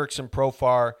guy, Jurickson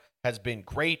Profar, has been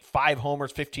great. 5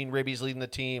 homers, 15 ribbies leading the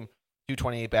team.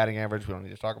 228 batting average. We don't need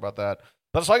to talk about that.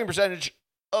 But a slugging percentage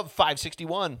of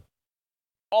 .561.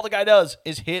 All the guy does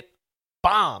is hit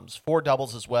bombs. 4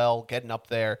 doubles as well, getting up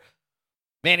there.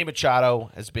 Manny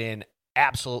Machado has been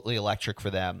absolutely electric for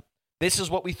them. This is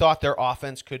what we thought their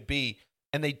offense could be,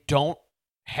 and they don't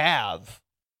have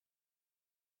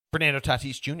Fernando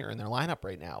Tatis Jr. in their lineup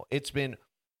right now. It's been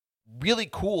really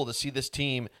cool to see this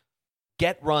team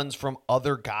get runs from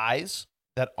other guys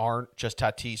that aren't just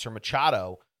Tatis or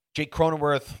Machado. Jake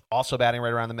Cronenworth also batting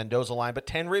right around the Mendoza line, but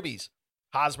 10 ribbies.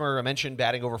 Hosmer, I mentioned,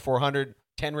 batting over 400,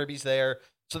 10 ribbies there.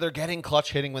 So they're getting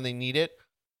clutch hitting when they need it.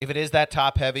 If it is that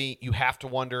top heavy, you have to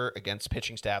wonder against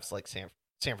pitching staffs like San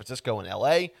Francisco and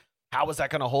LA, how is that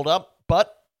going to hold up?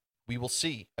 But we will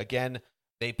see. Again,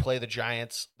 they play the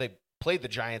Giants. They played the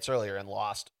Giants earlier and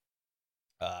lost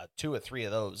 2 or 3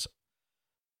 of those.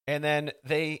 And then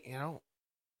they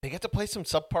get to play some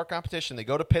subpar competition. They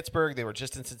go to Pittsburgh. They were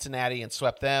just in Cincinnati and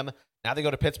swept them. Now they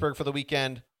go to Pittsburgh for the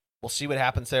weekend. We'll see what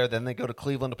happens there. Then they go to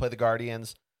Cleveland to play the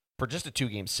Guardians for just a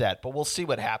 2-game set. But we'll see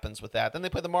what happens with that. Then they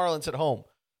play the Marlins at home.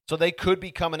 So they could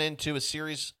be coming into a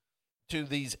series, to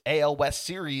these AL West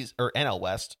series or NL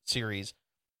West series,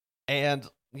 and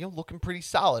looking pretty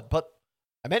solid. But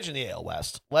I mentioned the AL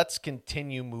West. Let's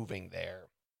continue moving there.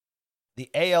 The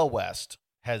AL West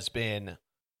has been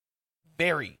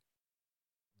very,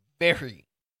 very,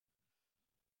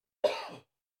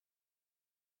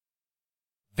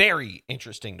 very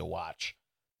interesting to watch.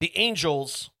 The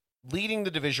Angels leading the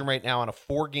division right now on a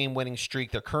 4-game winning streak.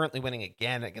 They're currently winning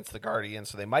again against the Guardians,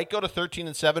 so they might go to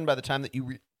 13-7 by the time that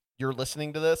you're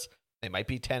listening to this. They might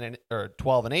be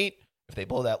 12-8 if they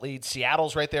blow that lead.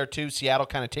 Seattle's right there too. Seattle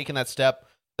kind of taking that step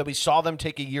that we saw them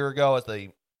take a year ago as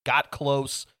they got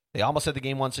close. They almost had the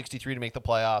game 163 to make the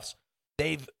playoffs.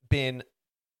 They've been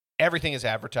everything is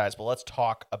advertised, but let's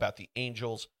talk about the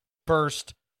Angels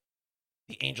first.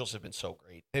 The Angels have been so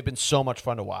great. They've been so much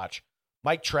fun to watch.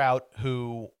 Mike Trout,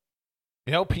 who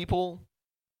people,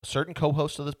 a certain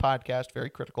co-host of this podcast, very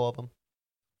critical of him.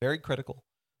 Very critical.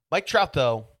 Mike Trout,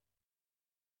 though,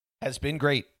 has been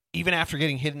great, even after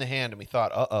getting hit in the hand. And we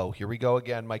thought, here we go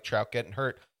again. Mike Trout getting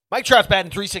hurt. Mike Trout's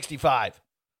batting .365.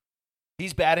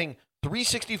 He's batting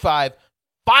 .365,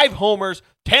 5 homers,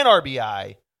 10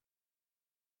 RBI.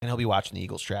 And he'll be watching the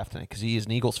Eagles draft tonight because he is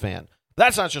an Eagles fan. But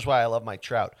that's not just why I love Mike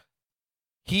Trout.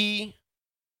 He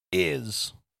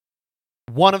is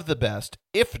one of the best,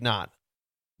 if not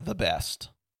the best,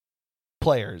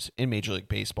 players in Major League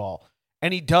Baseball.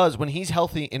 And he does, when he's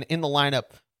healthy and in the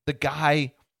lineup, the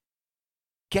guy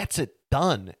gets it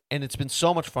done. And it's been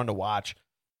so much fun to watch.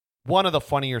 One of the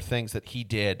funnier things that he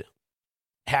did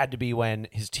had to be when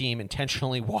his team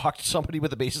intentionally walked somebody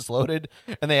with the bases loaded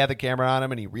and they had the camera on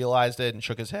him and he realized it and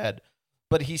shook his head.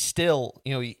 But he's still,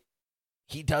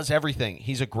 he does everything.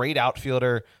 He's a great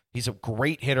outfielder. He's a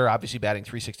great hitter. Obviously, batting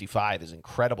 .365 is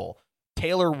incredible.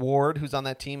 Taylor Ward, who's on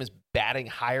that team, is batting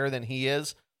higher than he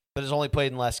is, but has only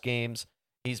played in less games.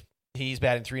 He's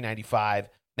batting .395.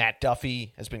 Matt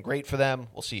Duffy has been great for them.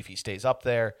 We'll see if he stays up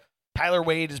there. Tyler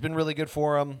Wade has been really good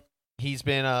for him. He's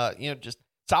been just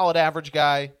solid average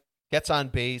guy, gets on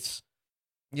base,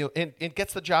 and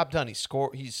gets the job done. He's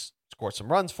scored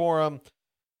some runs for him.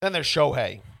 Then there's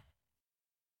Shohei,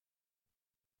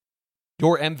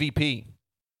 your MVP.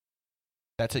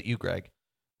 That's at you, Greg.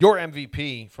 Your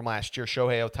MVP from last year,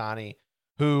 Shohei Ohtani,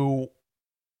 who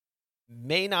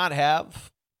may not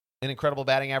have an incredible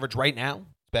batting average right now.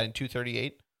 He's batting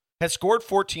 .238. Has scored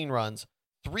 14 runs,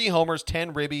 3 homers,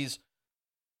 10 ribbies.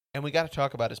 And we got to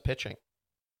talk about his pitching.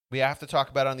 We have to talk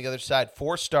about it on the other side.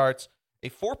 4 starts, a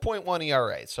 4.1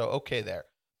 ERA. So, okay there.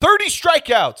 30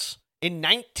 strikeouts in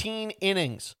 19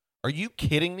 innings. Are you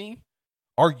kidding me?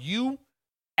 Are you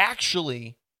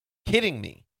actually kidding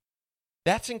me?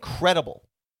 That's incredible.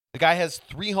 The guy has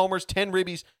 3 homers, 10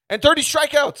 ribbies, and 30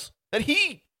 strikeouts that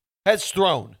he has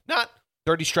thrown. Not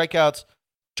 30 strikeouts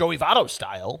Joey Votto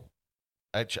style.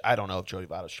 I don't know if Joey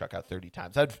Votto struck out 30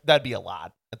 times. That'd be a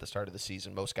lot at the start of the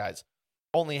season. Most guys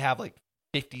only have like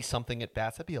 50-something at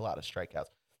bats. That'd be a lot of strikeouts.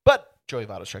 But Joey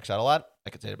Votto strikes out a lot. I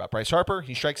could say it about Bryce Harper.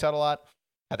 He strikes out a lot.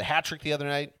 Had the hat trick the other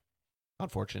night.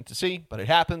 Unfortunate to see, but it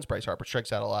happens. Bryce Harper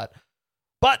strikes out a lot.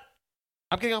 But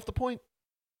I'm getting off the point.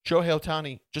 Shohei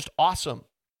Ohtani, just awesome.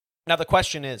 Now the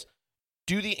question is,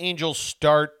 do the Angels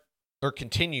start or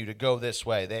continue to go this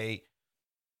way? They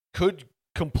could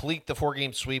complete the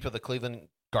 4-game sweep of the Cleveland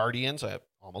Guardians. I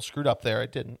almost screwed up there. I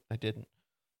didn't.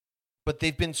 But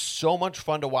they've been so much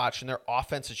fun to watch, and their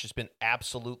offense has just been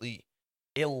absolutely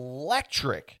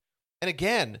electric. And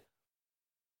again,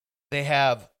 they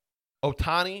have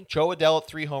Ohtani, Joe Adell at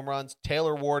 3 home runs,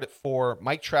 Taylor Ward at 4,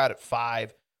 Mike Trout at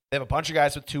 5. They have a bunch of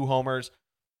guys with 2 homers.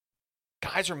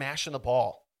 Guys are mashing the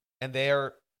ball, and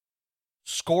they're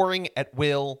scoring at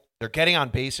will. They're getting on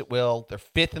base at will. They're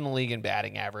 5th in the league in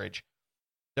batting average.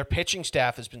 Their pitching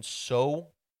staff has been so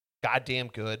goddamn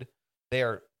good. They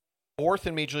are 4th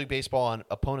in Major League Baseball on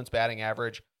opponents' batting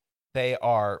average. They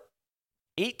are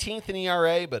 18th in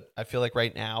ERA, but I feel like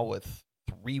right now with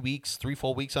 3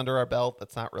 full weeks under our belt,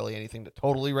 that's not really anything to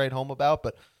totally write home about,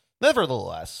 but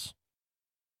nevertheless,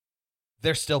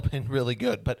 they're still been really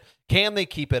good. But can they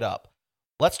keep it up?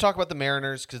 Let's talk about the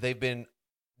Mariners because they've been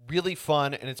really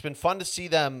fun, and it's been fun to see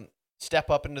them step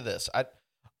up into this.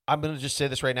 I'm going to just say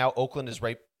this right now. Oakland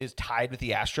is tied with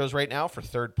the Astros right now for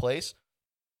 3rd place,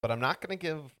 but I'm not going to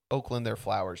give Oakland their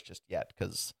flowers just yet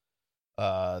because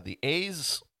the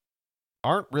A's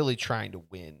aren't really trying to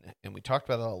win, and we talked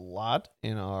about that a lot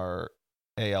in our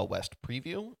AL West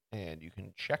preview, and you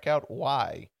can check out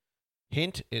why.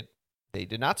 Hint, they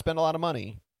did not spend a lot of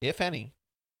money, if any,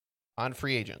 on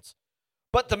free agents.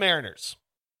 But the Mariners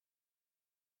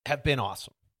have been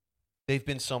awesome. They've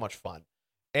been so much fun,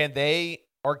 and they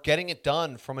are getting it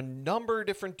done from a number of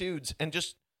different dudes and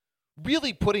just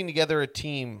really putting together a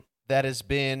team that has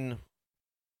been,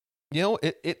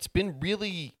 it's been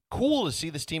really cool to see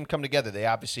this team come together. They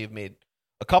obviously have made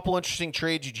a couple interesting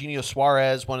trades. Eugenio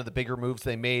Suarez, one of the bigger moves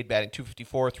they made, batting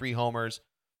 .254, 3 homers,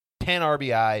 10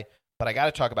 RBI. But I got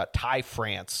to talk about Ty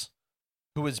France,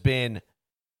 who has been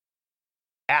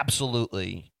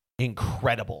absolutely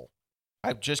incredible.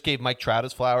 I just gave Mike Trout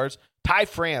his flowers. Ty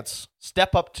France,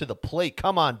 step up to the plate.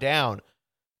 Come on down.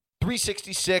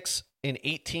 366 in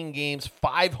 18 games,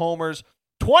 5 homers,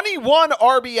 21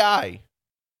 RBI.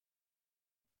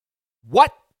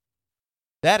 What?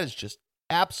 That is just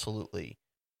absolutely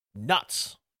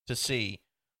nuts to see.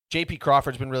 J.P.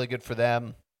 Crawford's been really good for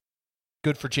them.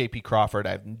 Good for J.P. Crawford.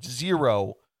 I have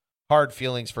zero hard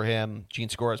feelings for him. Gene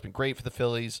Segura has been great for the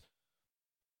Phillies.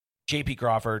 J.P.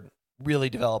 Crawford really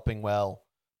developing well.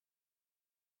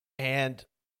 And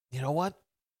you know what?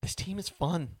 This team is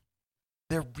fun.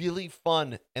 They're really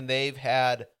fun. And they've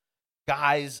had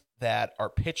guys that are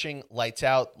pitching lights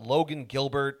out. Logan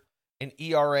Gilbert, an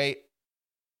ERA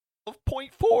of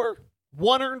 .4,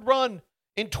 1 earned run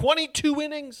in 22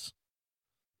 innings.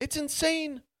 It's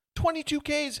insane. 22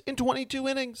 Ks in 22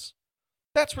 innings.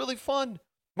 That's really fun.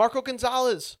 Marco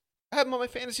Gonzalez, I have him on my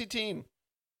fantasy team.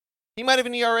 He might have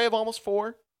an ERA of almost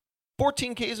 4.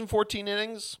 14 Ks in 14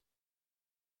 innings.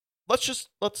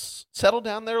 Let's settle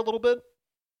down there a little bit.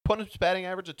 Opponent's batting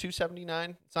average of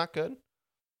 279. It's not good.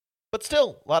 But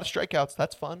still, a lot of strikeouts.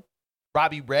 That's fun.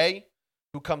 Robbie Ray,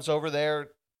 who comes over there, a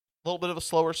little bit of a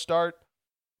slower start.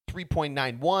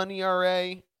 3.91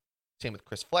 ERA. Same with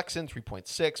Chris Flexen,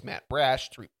 3.6. Matt Brash,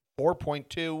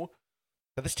 4.2.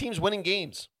 But this team's winning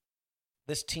games.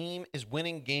 This team is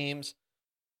winning games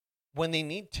when they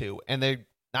need to. And they're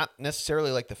not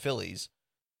necessarily like the Phillies.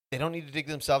 They don't need to dig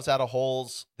themselves out of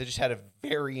holes. They just had a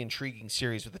very intriguing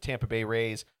series with the Tampa Bay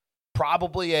Rays.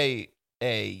 Probably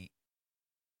a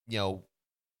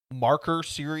marker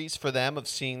series for them of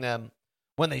seeing them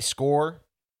when they score,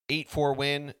 8-4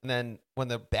 win, and then when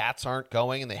the bats aren't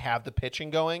going and they have the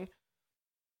pitching going,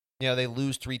 they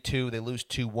lose 3-2, they lose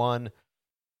 2-1.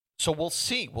 So we'll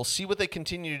see. We'll see what they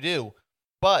continue to do.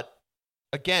 But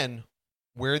again,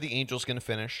 where are the Angels going to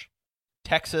finish?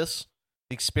 Texas,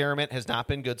 the experiment has not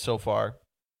been good so far.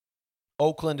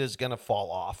 Oakland is going to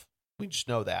fall off. We just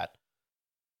know that.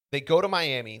 They go to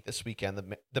Miami this weekend,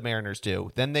 the Mariners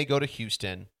do. Then they go to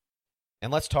Houston.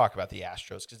 And let's talk about the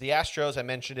Astros. Because the Astros, I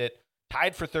mentioned it,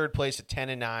 tied for 3rd place at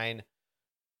 10-9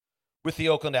 with the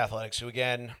Oakland Athletics. Who,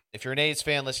 again, if you're an A's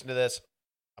fan listening to this,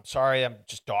 I'm sorry I'm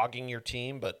just dogging your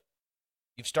team, but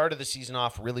you've started the season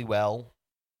off really well.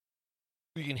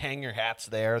 You can hang your hats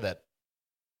there that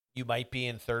you might be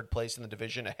in 3rd place in the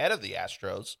division ahead of the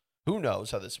Astros. Who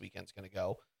knows how this weekend's going to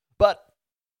go. But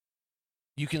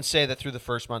you can say that through the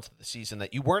first months of the season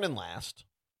that you weren't in last.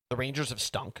 The Rangers have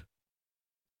stunk.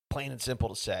 Plain and simple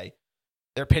to say.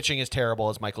 Their pitching is terrible,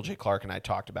 as Michael J. Clark and I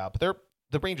talked about. But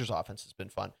the Rangers' offense has been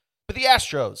fun. But the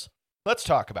Astros, let's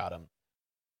talk about them.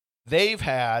 They've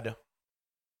had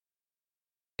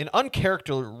an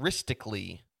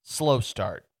uncharacteristically slow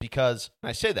start because, and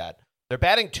I say that, they're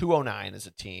batting .209 as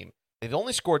a team. They've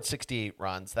only scored 68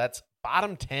 runs. That's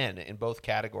bottom 10 in both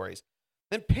categories.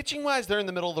 Then pitching-wise, they're in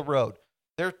the middle of the road.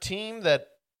 They're a team that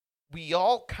we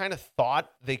all kind of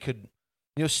thought they could,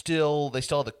 they still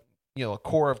have a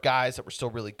core of guys that were still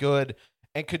really good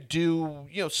and could do,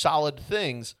 solid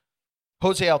things.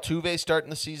 Jose Altuve starting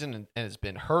the season and has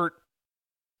been hurt.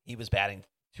 He was batting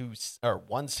or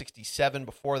 167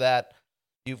 before that.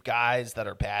 You've guys that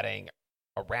are batting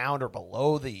around or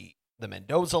below the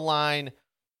Mendoza line.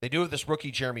 They do have this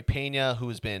rookie Jeremy Pena, who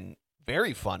has been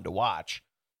very fun to watch,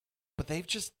 but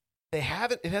it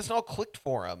hasn't all clicked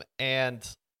for them. And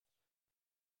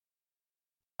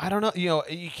I don't know,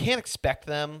 you can't expect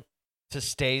them to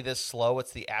stay this slow.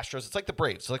 It's the Astros. It's like the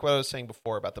Braves. It's like what I was saying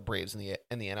before about the Braves in the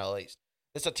NL East.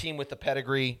 It's a team with the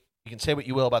pedigree. You can say what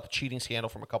you will about the cheating scandal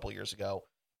from a couple of years ago.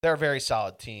 They're a very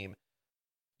solid team.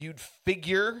 You'd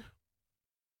figure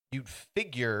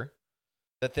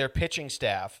that their pitching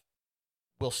staff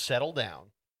will settle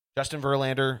down. Justin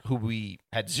Verlander, who we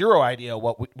had zero idea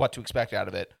what to expect out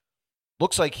of it,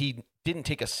 looks like he didn't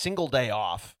take a single day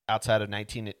off outside of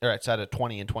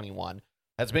 20 and 21.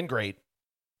 That's been great.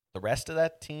 The rest of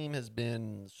that team has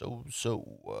been so.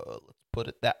 Let's put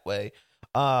it that way.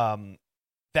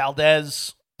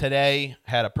 Valdez today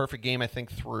had a perfect game, I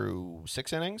think, through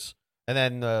 6 innings. And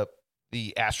then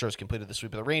the Astros completed the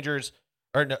sweep of the Rangers.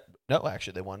 Or no,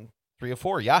 actually, they won 3 of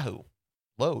 4. Yahoo!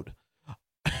 Load.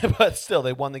 But still,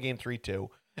 they won the game 3-2.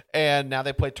 And now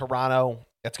they play Toronto.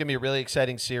 That's going to be a really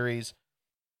exciting series.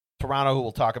 Toronto, who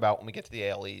we'll talk about when we get to the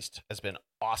AL East, has been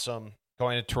awesome.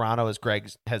 Going to Toronto, as Greg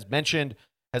has mentioned,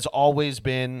 has always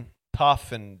been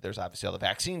tough. And there's obviously all the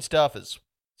vaccine stuff, as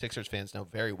Sixers fans know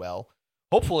very well.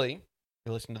 Hopefully,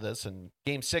 you listen to this and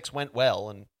Game 6 went well,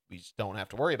 and we just don't have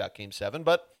to worry about Game 7.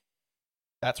 But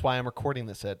that's why I'm recording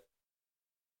this at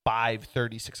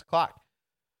 5:30, 6 o'clock.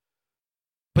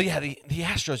 But yeah, the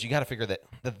Astros, you got to figure that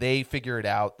they figure it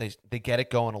out. They get it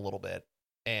going a little bit,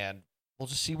 and we'll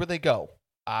just see where they go.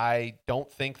 I don't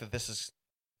think that this is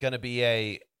going to be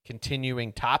a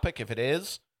continuing topic. If it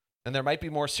is, then there might be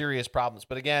more serious problems.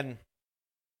 But again,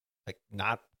 like,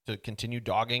 not to continue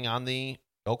dogging on the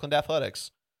Oakland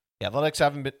Athletics. The Athletics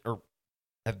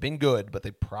have been good, but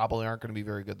they probably aren't going to be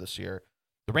very good this year.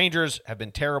 The Rangers have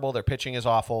been terrible. Their pitching is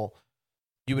awful.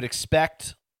 You would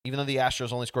expect, even though the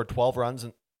Astros only scored 12 runs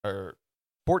or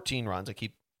 14 runs, I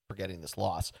keep forgetting this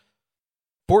loss,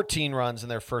 14 runs in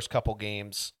their first couple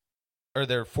games, or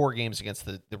their 4 games against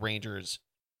the Rangers,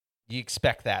 you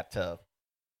expect that to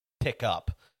pick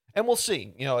up. And we'll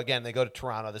see. Again, they go to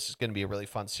Toronto. This is going to be a really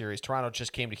fun series. Toronto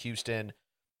just came to Houston,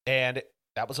 and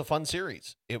that was a fun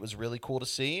series. It was really cool to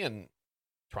see, and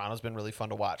Toronto's been really fun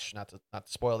to watch. Not to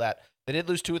spoil that. They did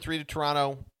lose 2 or 3 to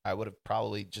Toronto. I would have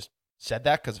probably just said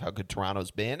that because of how good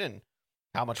Toronto's been and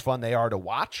how much fun they are to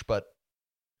watch. But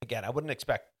again, I wouldn't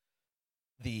expect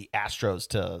the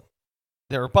Astros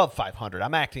they're above 500.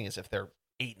 I'm acting as if they're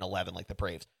 8-11 like the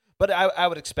Braves. But I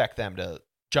would expect them to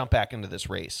jump back into this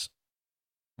race.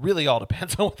 Really all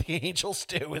depends on what the Angels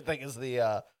do, I think, is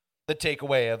the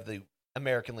takeaway of the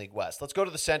American League West. Let's go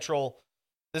to the Central.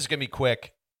 This is going to be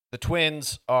quick. The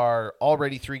Twins are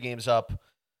already 3 games up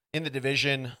in the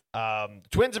division. The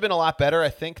Twins have been a lot better, I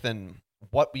think, than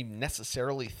what we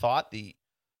necessarily thought. The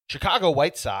Chicago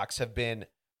White Sox have been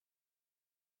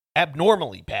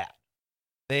abnormally bad.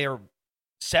 They are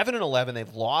 7-11.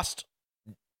 They've lost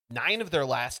 9 of their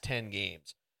last 10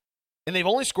 games, and they've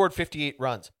only scored 58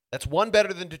 runs. That's 1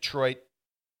 better than Detroit.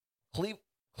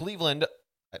 Cleveland,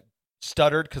 I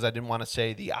stuttered because I didn't want to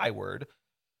say the I word,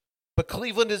 but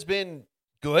Cleveland has been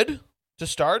good to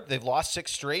start. They've lost 6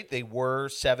 straight. They were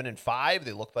 7-5.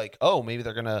 They looked like, maybe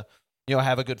they're gonna,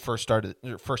 have a good first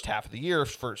half of the year,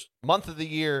 first month of the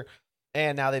year,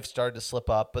 and now they've started to slip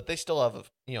up. But they still have,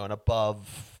 an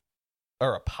above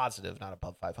or a positive, not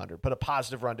above 500, but a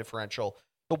positive run differential.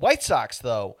 The White Sox,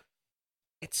 though,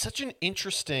 it's such an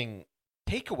interesting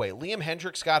takeaway. Liam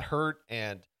Hendricks got hurt,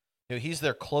 and he's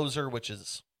their closer, which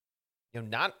is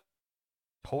not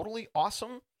totally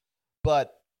awesome,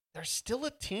 but they're still a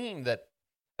team that,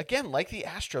 again, like the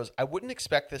Astros, I wouldn't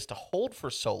expect this to hold for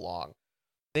so long.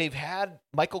 They've had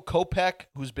Michael Kopech,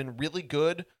 who's been really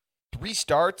good. 3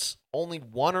 starts, only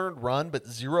 1 earned run, but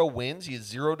 0 wins. He has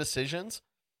 0 decisions.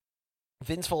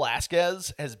 Vince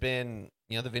Velasquez has been,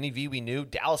 the Vinny V we knew.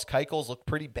 Dallas Keuchel's looked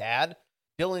pretty bad.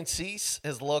 Dylan Cease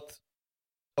has looked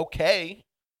okay.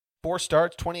 4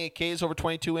 starts, 28 Ks over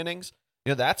 22 innings.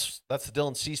 That's the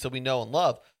Dylan Cease that we know and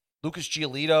love. Lucas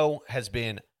Giolito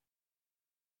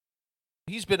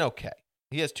he's been okay.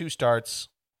 He has 2 starts,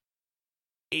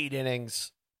 8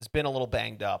 innings. Has been a little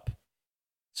banged up.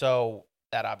 So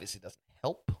that obviously doesn't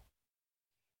help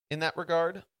in that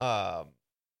regard. But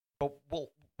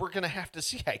we're going to have to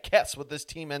see, I guess, what this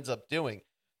team ends up doing,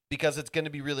 because it's going to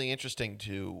be really interesting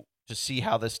to see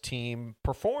how this team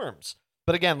performs.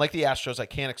 But again, like the Astros, I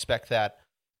can't expect that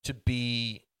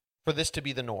for this to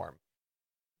be the norm.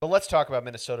 But let's talk about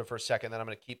Minnesota for a second, then I'm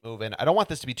going to keep moving. I don't want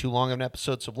this to be too long of an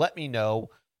episode, so let me know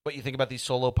what you think about these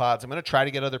solo pods. I'm going to try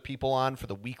to get other people on for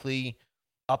the weekly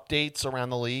updates around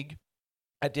the league.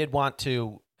 I did want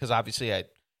to, because obviously I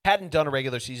hadn't done a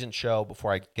regular season show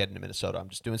before I get into Minnesota. I'm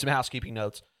just doing some housekeeping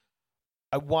notes.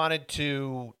 I wanted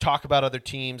to talk about other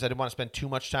teams. I didn't want to spend too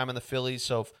much time on the Phillies.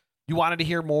 So if you wanted to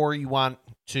hear more, you want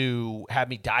to have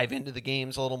me dive into the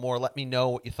games a little more, let me know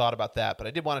what you thought about that. But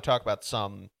I did want to talk about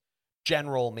some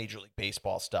general Major League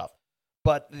Baseball stuff.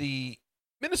 But the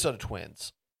Minnesota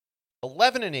Twins,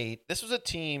 11-8. This was a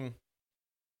team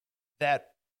that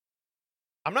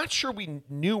I'm not sure we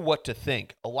knew what to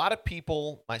think. A lot of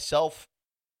people, myself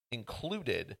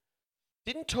included,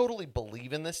 didn't totally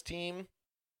believe in this team.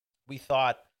 We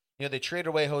thought, they traded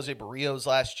away Jose Barrios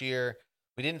last year.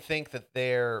 We didn't think that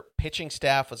their pitching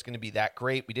staff was going to be that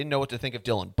great. We didn't know what to think of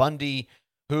Dylan Bundy,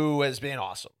 who has been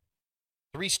awesome.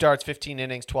 3 starts, 15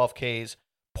 innings, 12 Ks,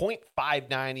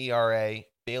 .59 ERA.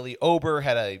 Bailey Ober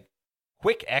had a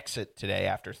quick exit today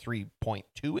after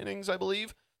 3.2 innings, I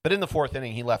believe. But in the 4th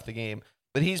inning, he left the game.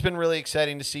 But he's been really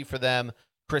exciting to see for them.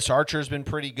 Chris Archer's been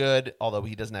pretty good, although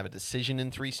he doesn't have a decision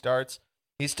in 3 starts.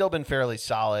 He's still been fairly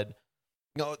solid.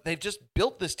 They've just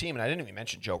built this team, and I didn't even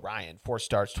mention Joe Ryan. 4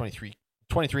 starts, 23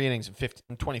 innings,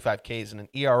 and 25 Ks, and an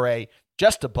ERA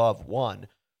just above 1.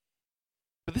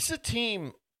 But this is a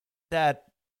team that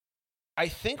I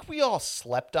think we all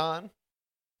slept on,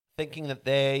 thinking that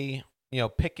they,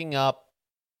 picking up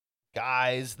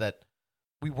guys that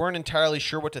we weren't entirely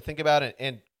sure what to think about.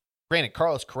 And granted,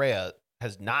 Carlos Correa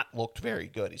has not looked very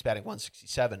good. He's batting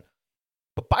 167.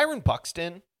 But Byron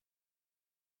Buxton,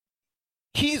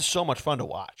 he is so much fun to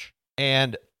watch.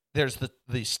 And there's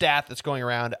the stat that's going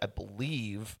around, I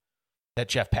believe, that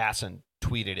Jeff Passan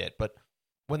tweeted it. But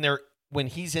when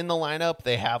he's in the lineup,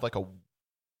 they have like a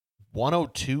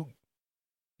 102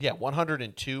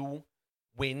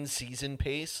 win season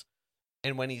pace.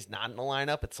 And when he's not in the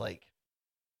lineup, it's like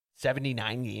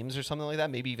 79 games or something like that,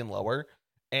 maybe even lower.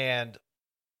 And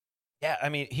yeah, I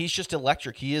mean, he's just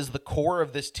electric. He is the core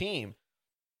of this team.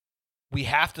 We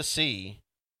have to see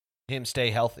him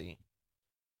stay healthy.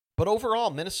 But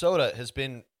overall, Minnesota has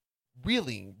been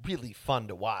really, really fun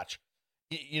to watch.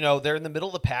 They're in the middle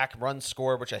of the pack, run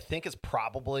score, which I think is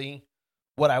probably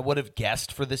what I would have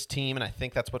guessed for this team, and I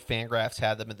think that's what Fangraphs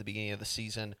had them at the beginning of the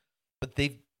season. But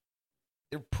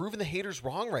they're proving the haters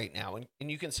wrong right now.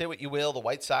 And you can say what you will. The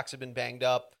White Sox have been banged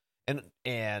up, and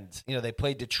they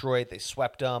played Detroit. They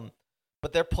swept them.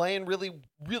 But they're playing really,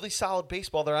 really solid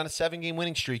baseball. They're on a 7-game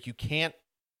winning streak. You can't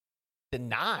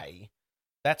deny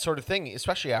that sort of thing,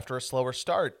 especially after a slower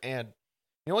start. And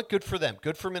you know what? Good for them.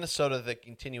 Good for Minnesota that they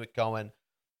continue it going.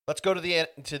 Let's go to the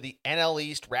NL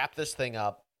East, wrap this thing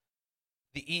up.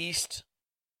 The East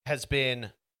has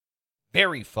been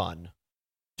very fun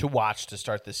to watch to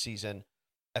start this season.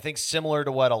 I think similar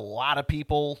to what a lot of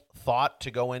people thought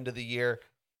to go into the year.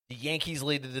 The Yankees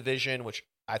lead the division, which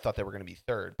I thought they were going to be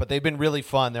 3rd, but they've been really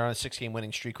fun. They're on a 6-game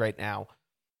winning streak right now.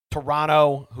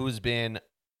 Toronto, who's been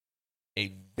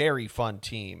a very fun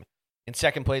team, in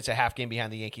 2nd place, a half game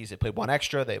behind the Yankees. They played 1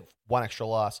 extra. They have 1 extra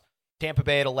loss. Tampa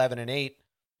Bay at 11-8.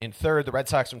 In 3rd, the Red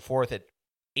Sox in 4th at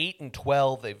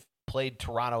 8-12. They've played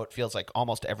Toronto, it feels like,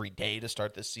 almost every day to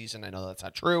start this season. I know that's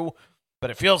not true, but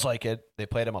it feels like it. They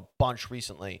played them a bunch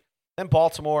recently. Then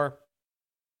Baltimore,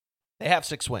 they have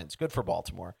 6 wins. Good for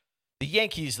Baltimore. The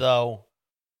Yankees, though,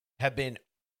 have been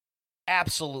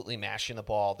absolutely mashing the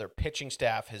ball. Their pitching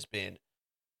staff has been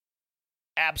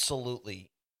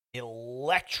absolutely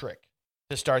electric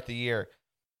to start the year.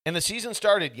 And the season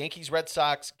started, Yankees-Red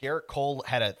Sox. Garrett Cole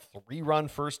had a 3-run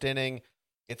first inning.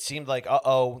 It seemed like,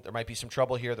 there might be some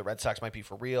trouble here. The Red Sox might be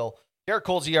for real. Garrett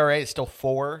Cole's ERA is still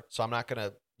 4, so I'm not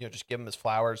going to just give him his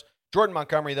flowers. Jordan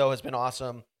Montgomery, though, has been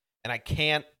awesome. And I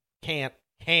can't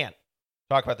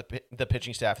talk about the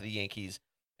pitching staff of the Yankees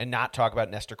and not talk about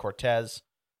Nestor Cortez.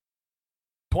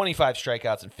 25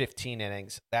 strikeouts in 15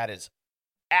 innings. That is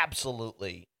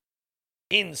absolutely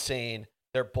insane.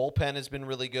 Their bullpen has been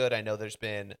really good. I know there's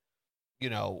been,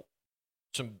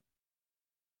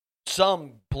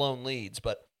 some blown leads,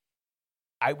 but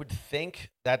I would think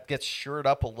that gets shored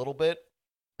up a little bit.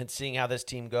 And seeing how this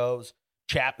team goes,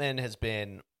 Chapman has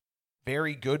been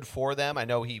very good for them. I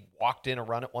know he walked in a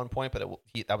run at one point, but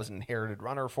that was an inherited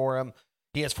runner for him.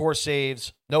 He has 4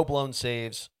 saves, no blown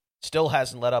saves, still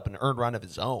hasn't let up an earned run of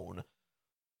his own.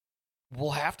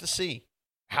 We'll have to see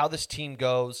how this team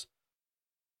goes.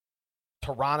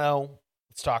 Toronto,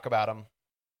 let's talk about them.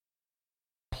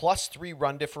 +3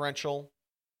 run differential,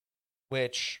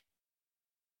 which,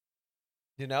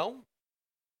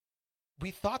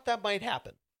 we thought that might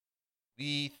happen.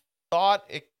 We thought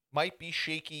it might be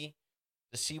shaky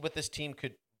to see what this team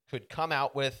could come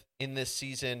out with in this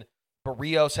season.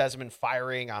 Barrios hasn't been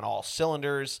firing on all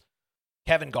cylinders.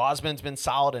 Kevin Gausman's been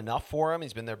solid enough for him.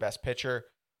 He's been their best pitcher.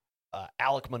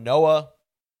 Alek Manoah,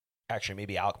 actually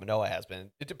maybe Alek Manoah has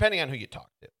been, depending on who you talk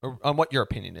to, or on what your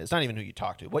opinion is. Not even who you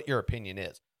talk to, what your opinion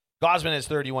is. Gausman has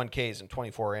 31 Ks in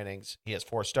 24 innings. He has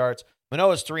 4 starts.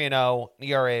 Manoah's 3-0,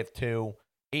 ERA of 2,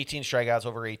 18 strikeouts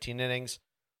over 18 innings.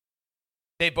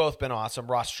 They've both been awesome.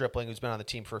 Ross Stripling, who's been on the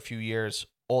team for a few years,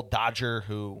 old Dodger,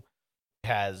 who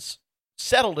has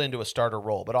settled into a starter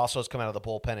role, but also has come out of the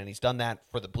bullpen, and he's done that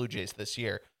for the Blue Jays this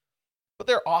year. But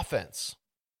their offense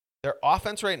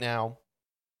right now,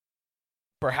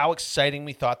 for how exciting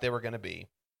we thought they were going to be,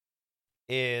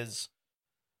 is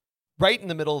right in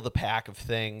the middle of the pack of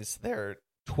things. They're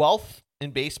 12th in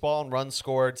baseball in runs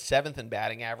scored, 7th in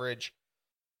batting average.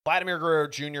 Vladimir Guerrero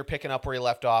Jr. picking up where he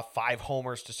left off, 5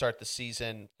 homers to start the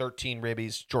season, 13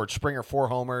 ribbies. George Springer, 4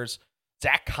 homers.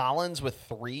 Zach Collins with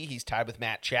 3. He's tied with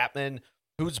Matt Chapman,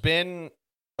 who's been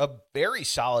a very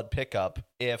solid pickup,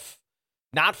 if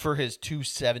not for his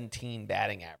 .217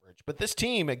 batting average. But this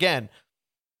team, again,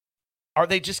 are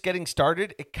they just getting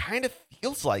started? It kind of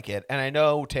feels like it. And I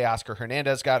know Teoscar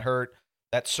Hernandez got hurt.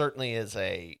 That certainly is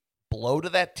a blow to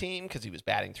that team because he was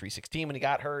batting .316 when he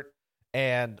got hurt.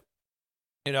 And,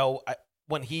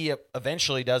 when he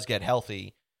eventually does get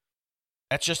healthy,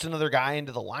 that's just another guy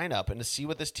into the lineup. And to see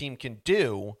what this team can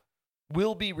do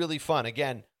will be really fun.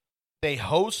 Again, they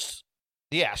host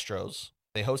the Astros.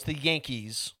 They host the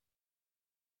Yankees.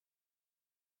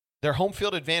 Their home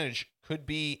field advantage could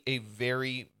be a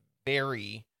very,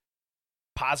 very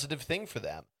positive thing for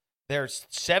them. They're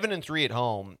 7-3 at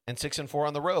home and 6-4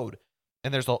 on the road.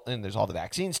 And there's all the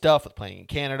vaccine stuff with playing in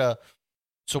Canada.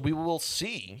 So we will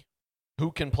see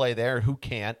who can play there, who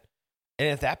can't. And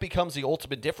if that becomes the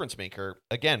ultimate difference maker,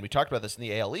 again, we talked about this in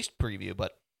the AL East preview,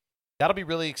 but that'll be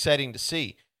really exciting to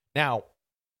see. Now,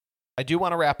 I do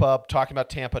want to wrap up talking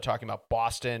about Tampa, talking about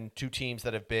Boston, 2 teams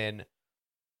that have been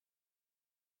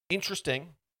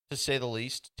interesting, to say the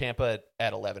least. Tampa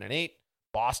at 11-8,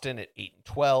 Boston at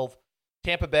 8-12.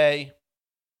 Tampa Bay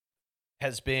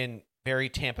has been very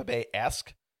Tampa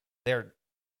Bay-esque. They're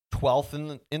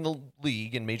 12th in the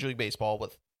league in Major League Baseball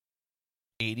with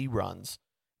 80 runs.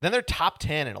 Then they're top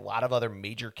 10 in a lot of other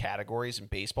major categories in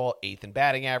baseball. 8th in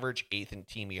batting average, 8th in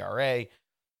team ERA,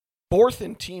 4th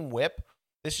in team whip.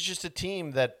 This is just a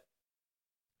team that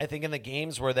I think in the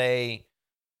games where they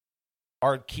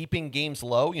are keeping games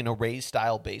low, Rays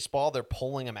style baseball, they're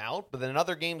pulling them out. But then in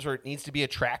other games where it needs to be a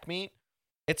track meet,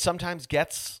 it sometimes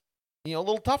gets, a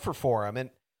little tougher for them.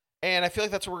 And I feel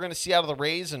like that's what we're going to see out of the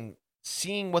Rays, and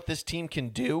seeing what this team can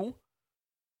do.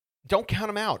 Don't count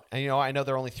them out. And, I know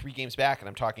they're only 3 games back, and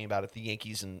I'm talking about if the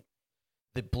Yankees and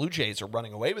the Blue Jays are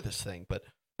running away with this thing, but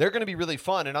they're going to be really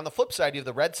fun. And on the flip side, you have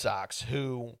the Red Sox,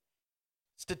 who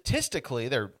statistically,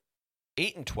 they're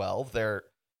 8-12. They're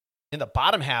in the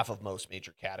bottom half of most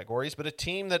major categories, but a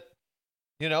team that,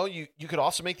 you could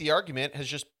also make the argument has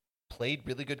just played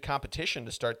really good competition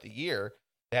to start the year.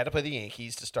 They had to play the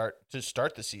Yankees to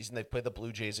start the season. They've played the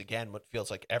Blue Jays again, what feels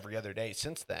like every other day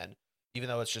since then, even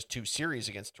though it's just 2 series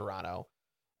against Toronto.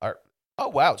 Oh,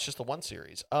 wow, it's just the 1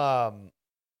 series. No,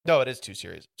 it is 2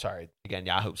 series. Sorry. Again,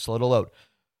 Yahoo, slow to load.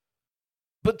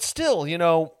 But still,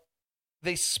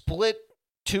 they split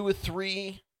 2 of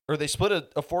 3, or they split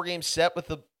a 4-game set with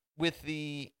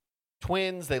the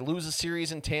Twins. They lose a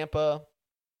series in Tampa.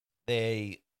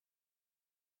 They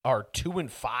are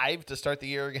 2-5 to start the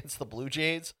year against the Blue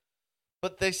Jays.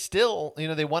 But they still,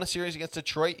 they won a series against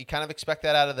Detroit. You kind of expect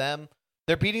that out of them.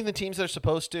 They're beating the teams they're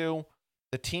supposed to.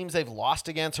 The teams they've lost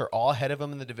against are all ahead of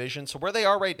them in the division. So where they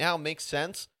are right now makes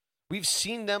sense. We've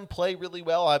seen them play really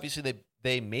well. Obviously,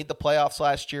 they made the playoffs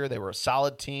last year. They were a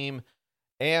solid team.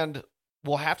 And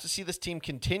we'll have to see this team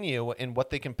continue and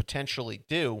what they can potentially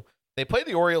do. They play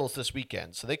the Orioles this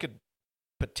weekend, so they could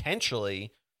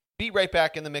potentially be right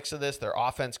back in the mix of this. Their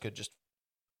offense could just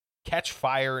catch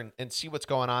fire and see what's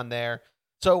going on there.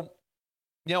 So,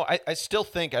 I still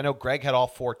think, I know Greg had all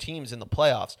 4 teams in the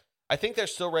playoffs. I think they're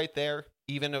still right there,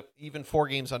 even 4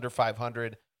 games under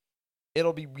 500.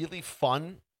 It'll be really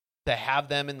fun to have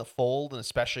them in the fold, and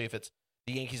especially if it's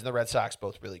the Yankees and the Red Sox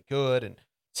both really good, and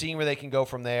seeing where they can go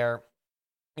from there.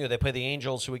 They play the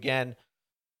Angels, who, again,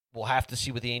 we'll have to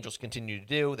see what the Angels continue to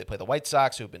do. They play the White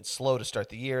Sox, who have been slow to start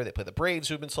the year. They play the Braves,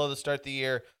 who have been slow to start the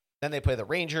year. Then they play the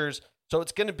Rangers. So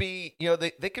it's going to be,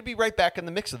 they could be right back in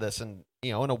the mix of this in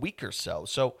a week or so.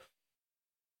 So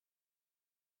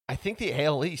I think the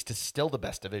AL East is still the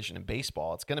best division in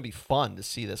baseball. It's going to be fun to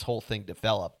see this whole thing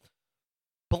develop.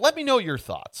 But let me know your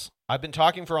thoughts. I've been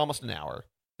talking for almost an hour.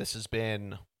 This has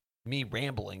been me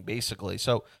rambling, basically.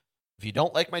 So If you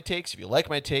don't like my takes, if you like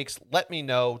my takes, let me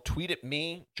know. Tweet at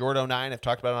me, Jordo9. I've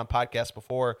talked about it on podcasts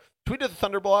before. Tweet at the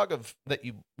Thunderblog that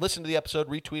you listened to the episode,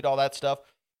 retweet all that stuff.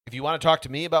 If you want to talk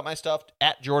to me about my stuff,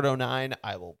 at Jordo9,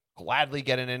 I will gladly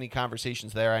get in any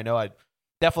conversations there. I know I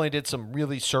definitely did some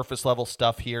really surface level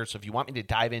stuff here. So if you want me to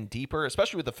dive in deeper,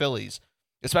 especially with the Phillies,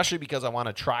 especially because I want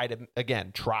to try to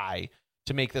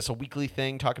make this a weekly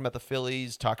thing, talking about the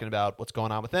Phillies, talking about what's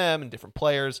going on with them and different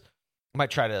players. I might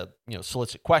try to,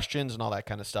 solicit questions and all that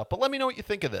kind of stuff. But let me know what you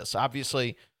think of this.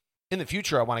 Obviously, in the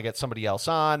future, I want to get somebody else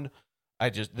on.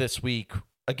 This week,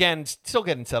 again, still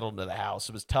getting settled into the house.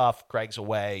 It was tough. Greg's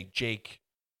away. Jake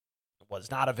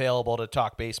was not available to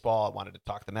talk baseball. I wanted to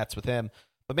talk the Mets with him.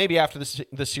 But maybe after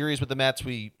the series with the Mets,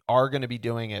 we are going to be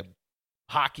doing a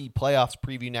hockey playoffs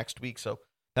preview next week. So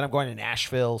then I'm going to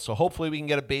Nashville. So hopefully we can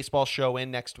get a baseball show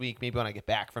in next week. Maybe when I get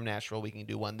back from Nashville, we can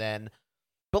do one then.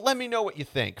 But let me know what you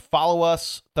think. Follow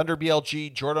us,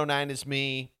 ThunderBLG, Jordo9 is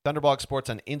me, Thunderblog Sports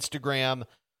on Instagram.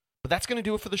 But that's going to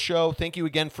do it for the show. Thank you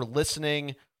again for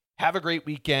listening. Have a great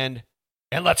weekend,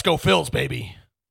 and let's go Phils, baby.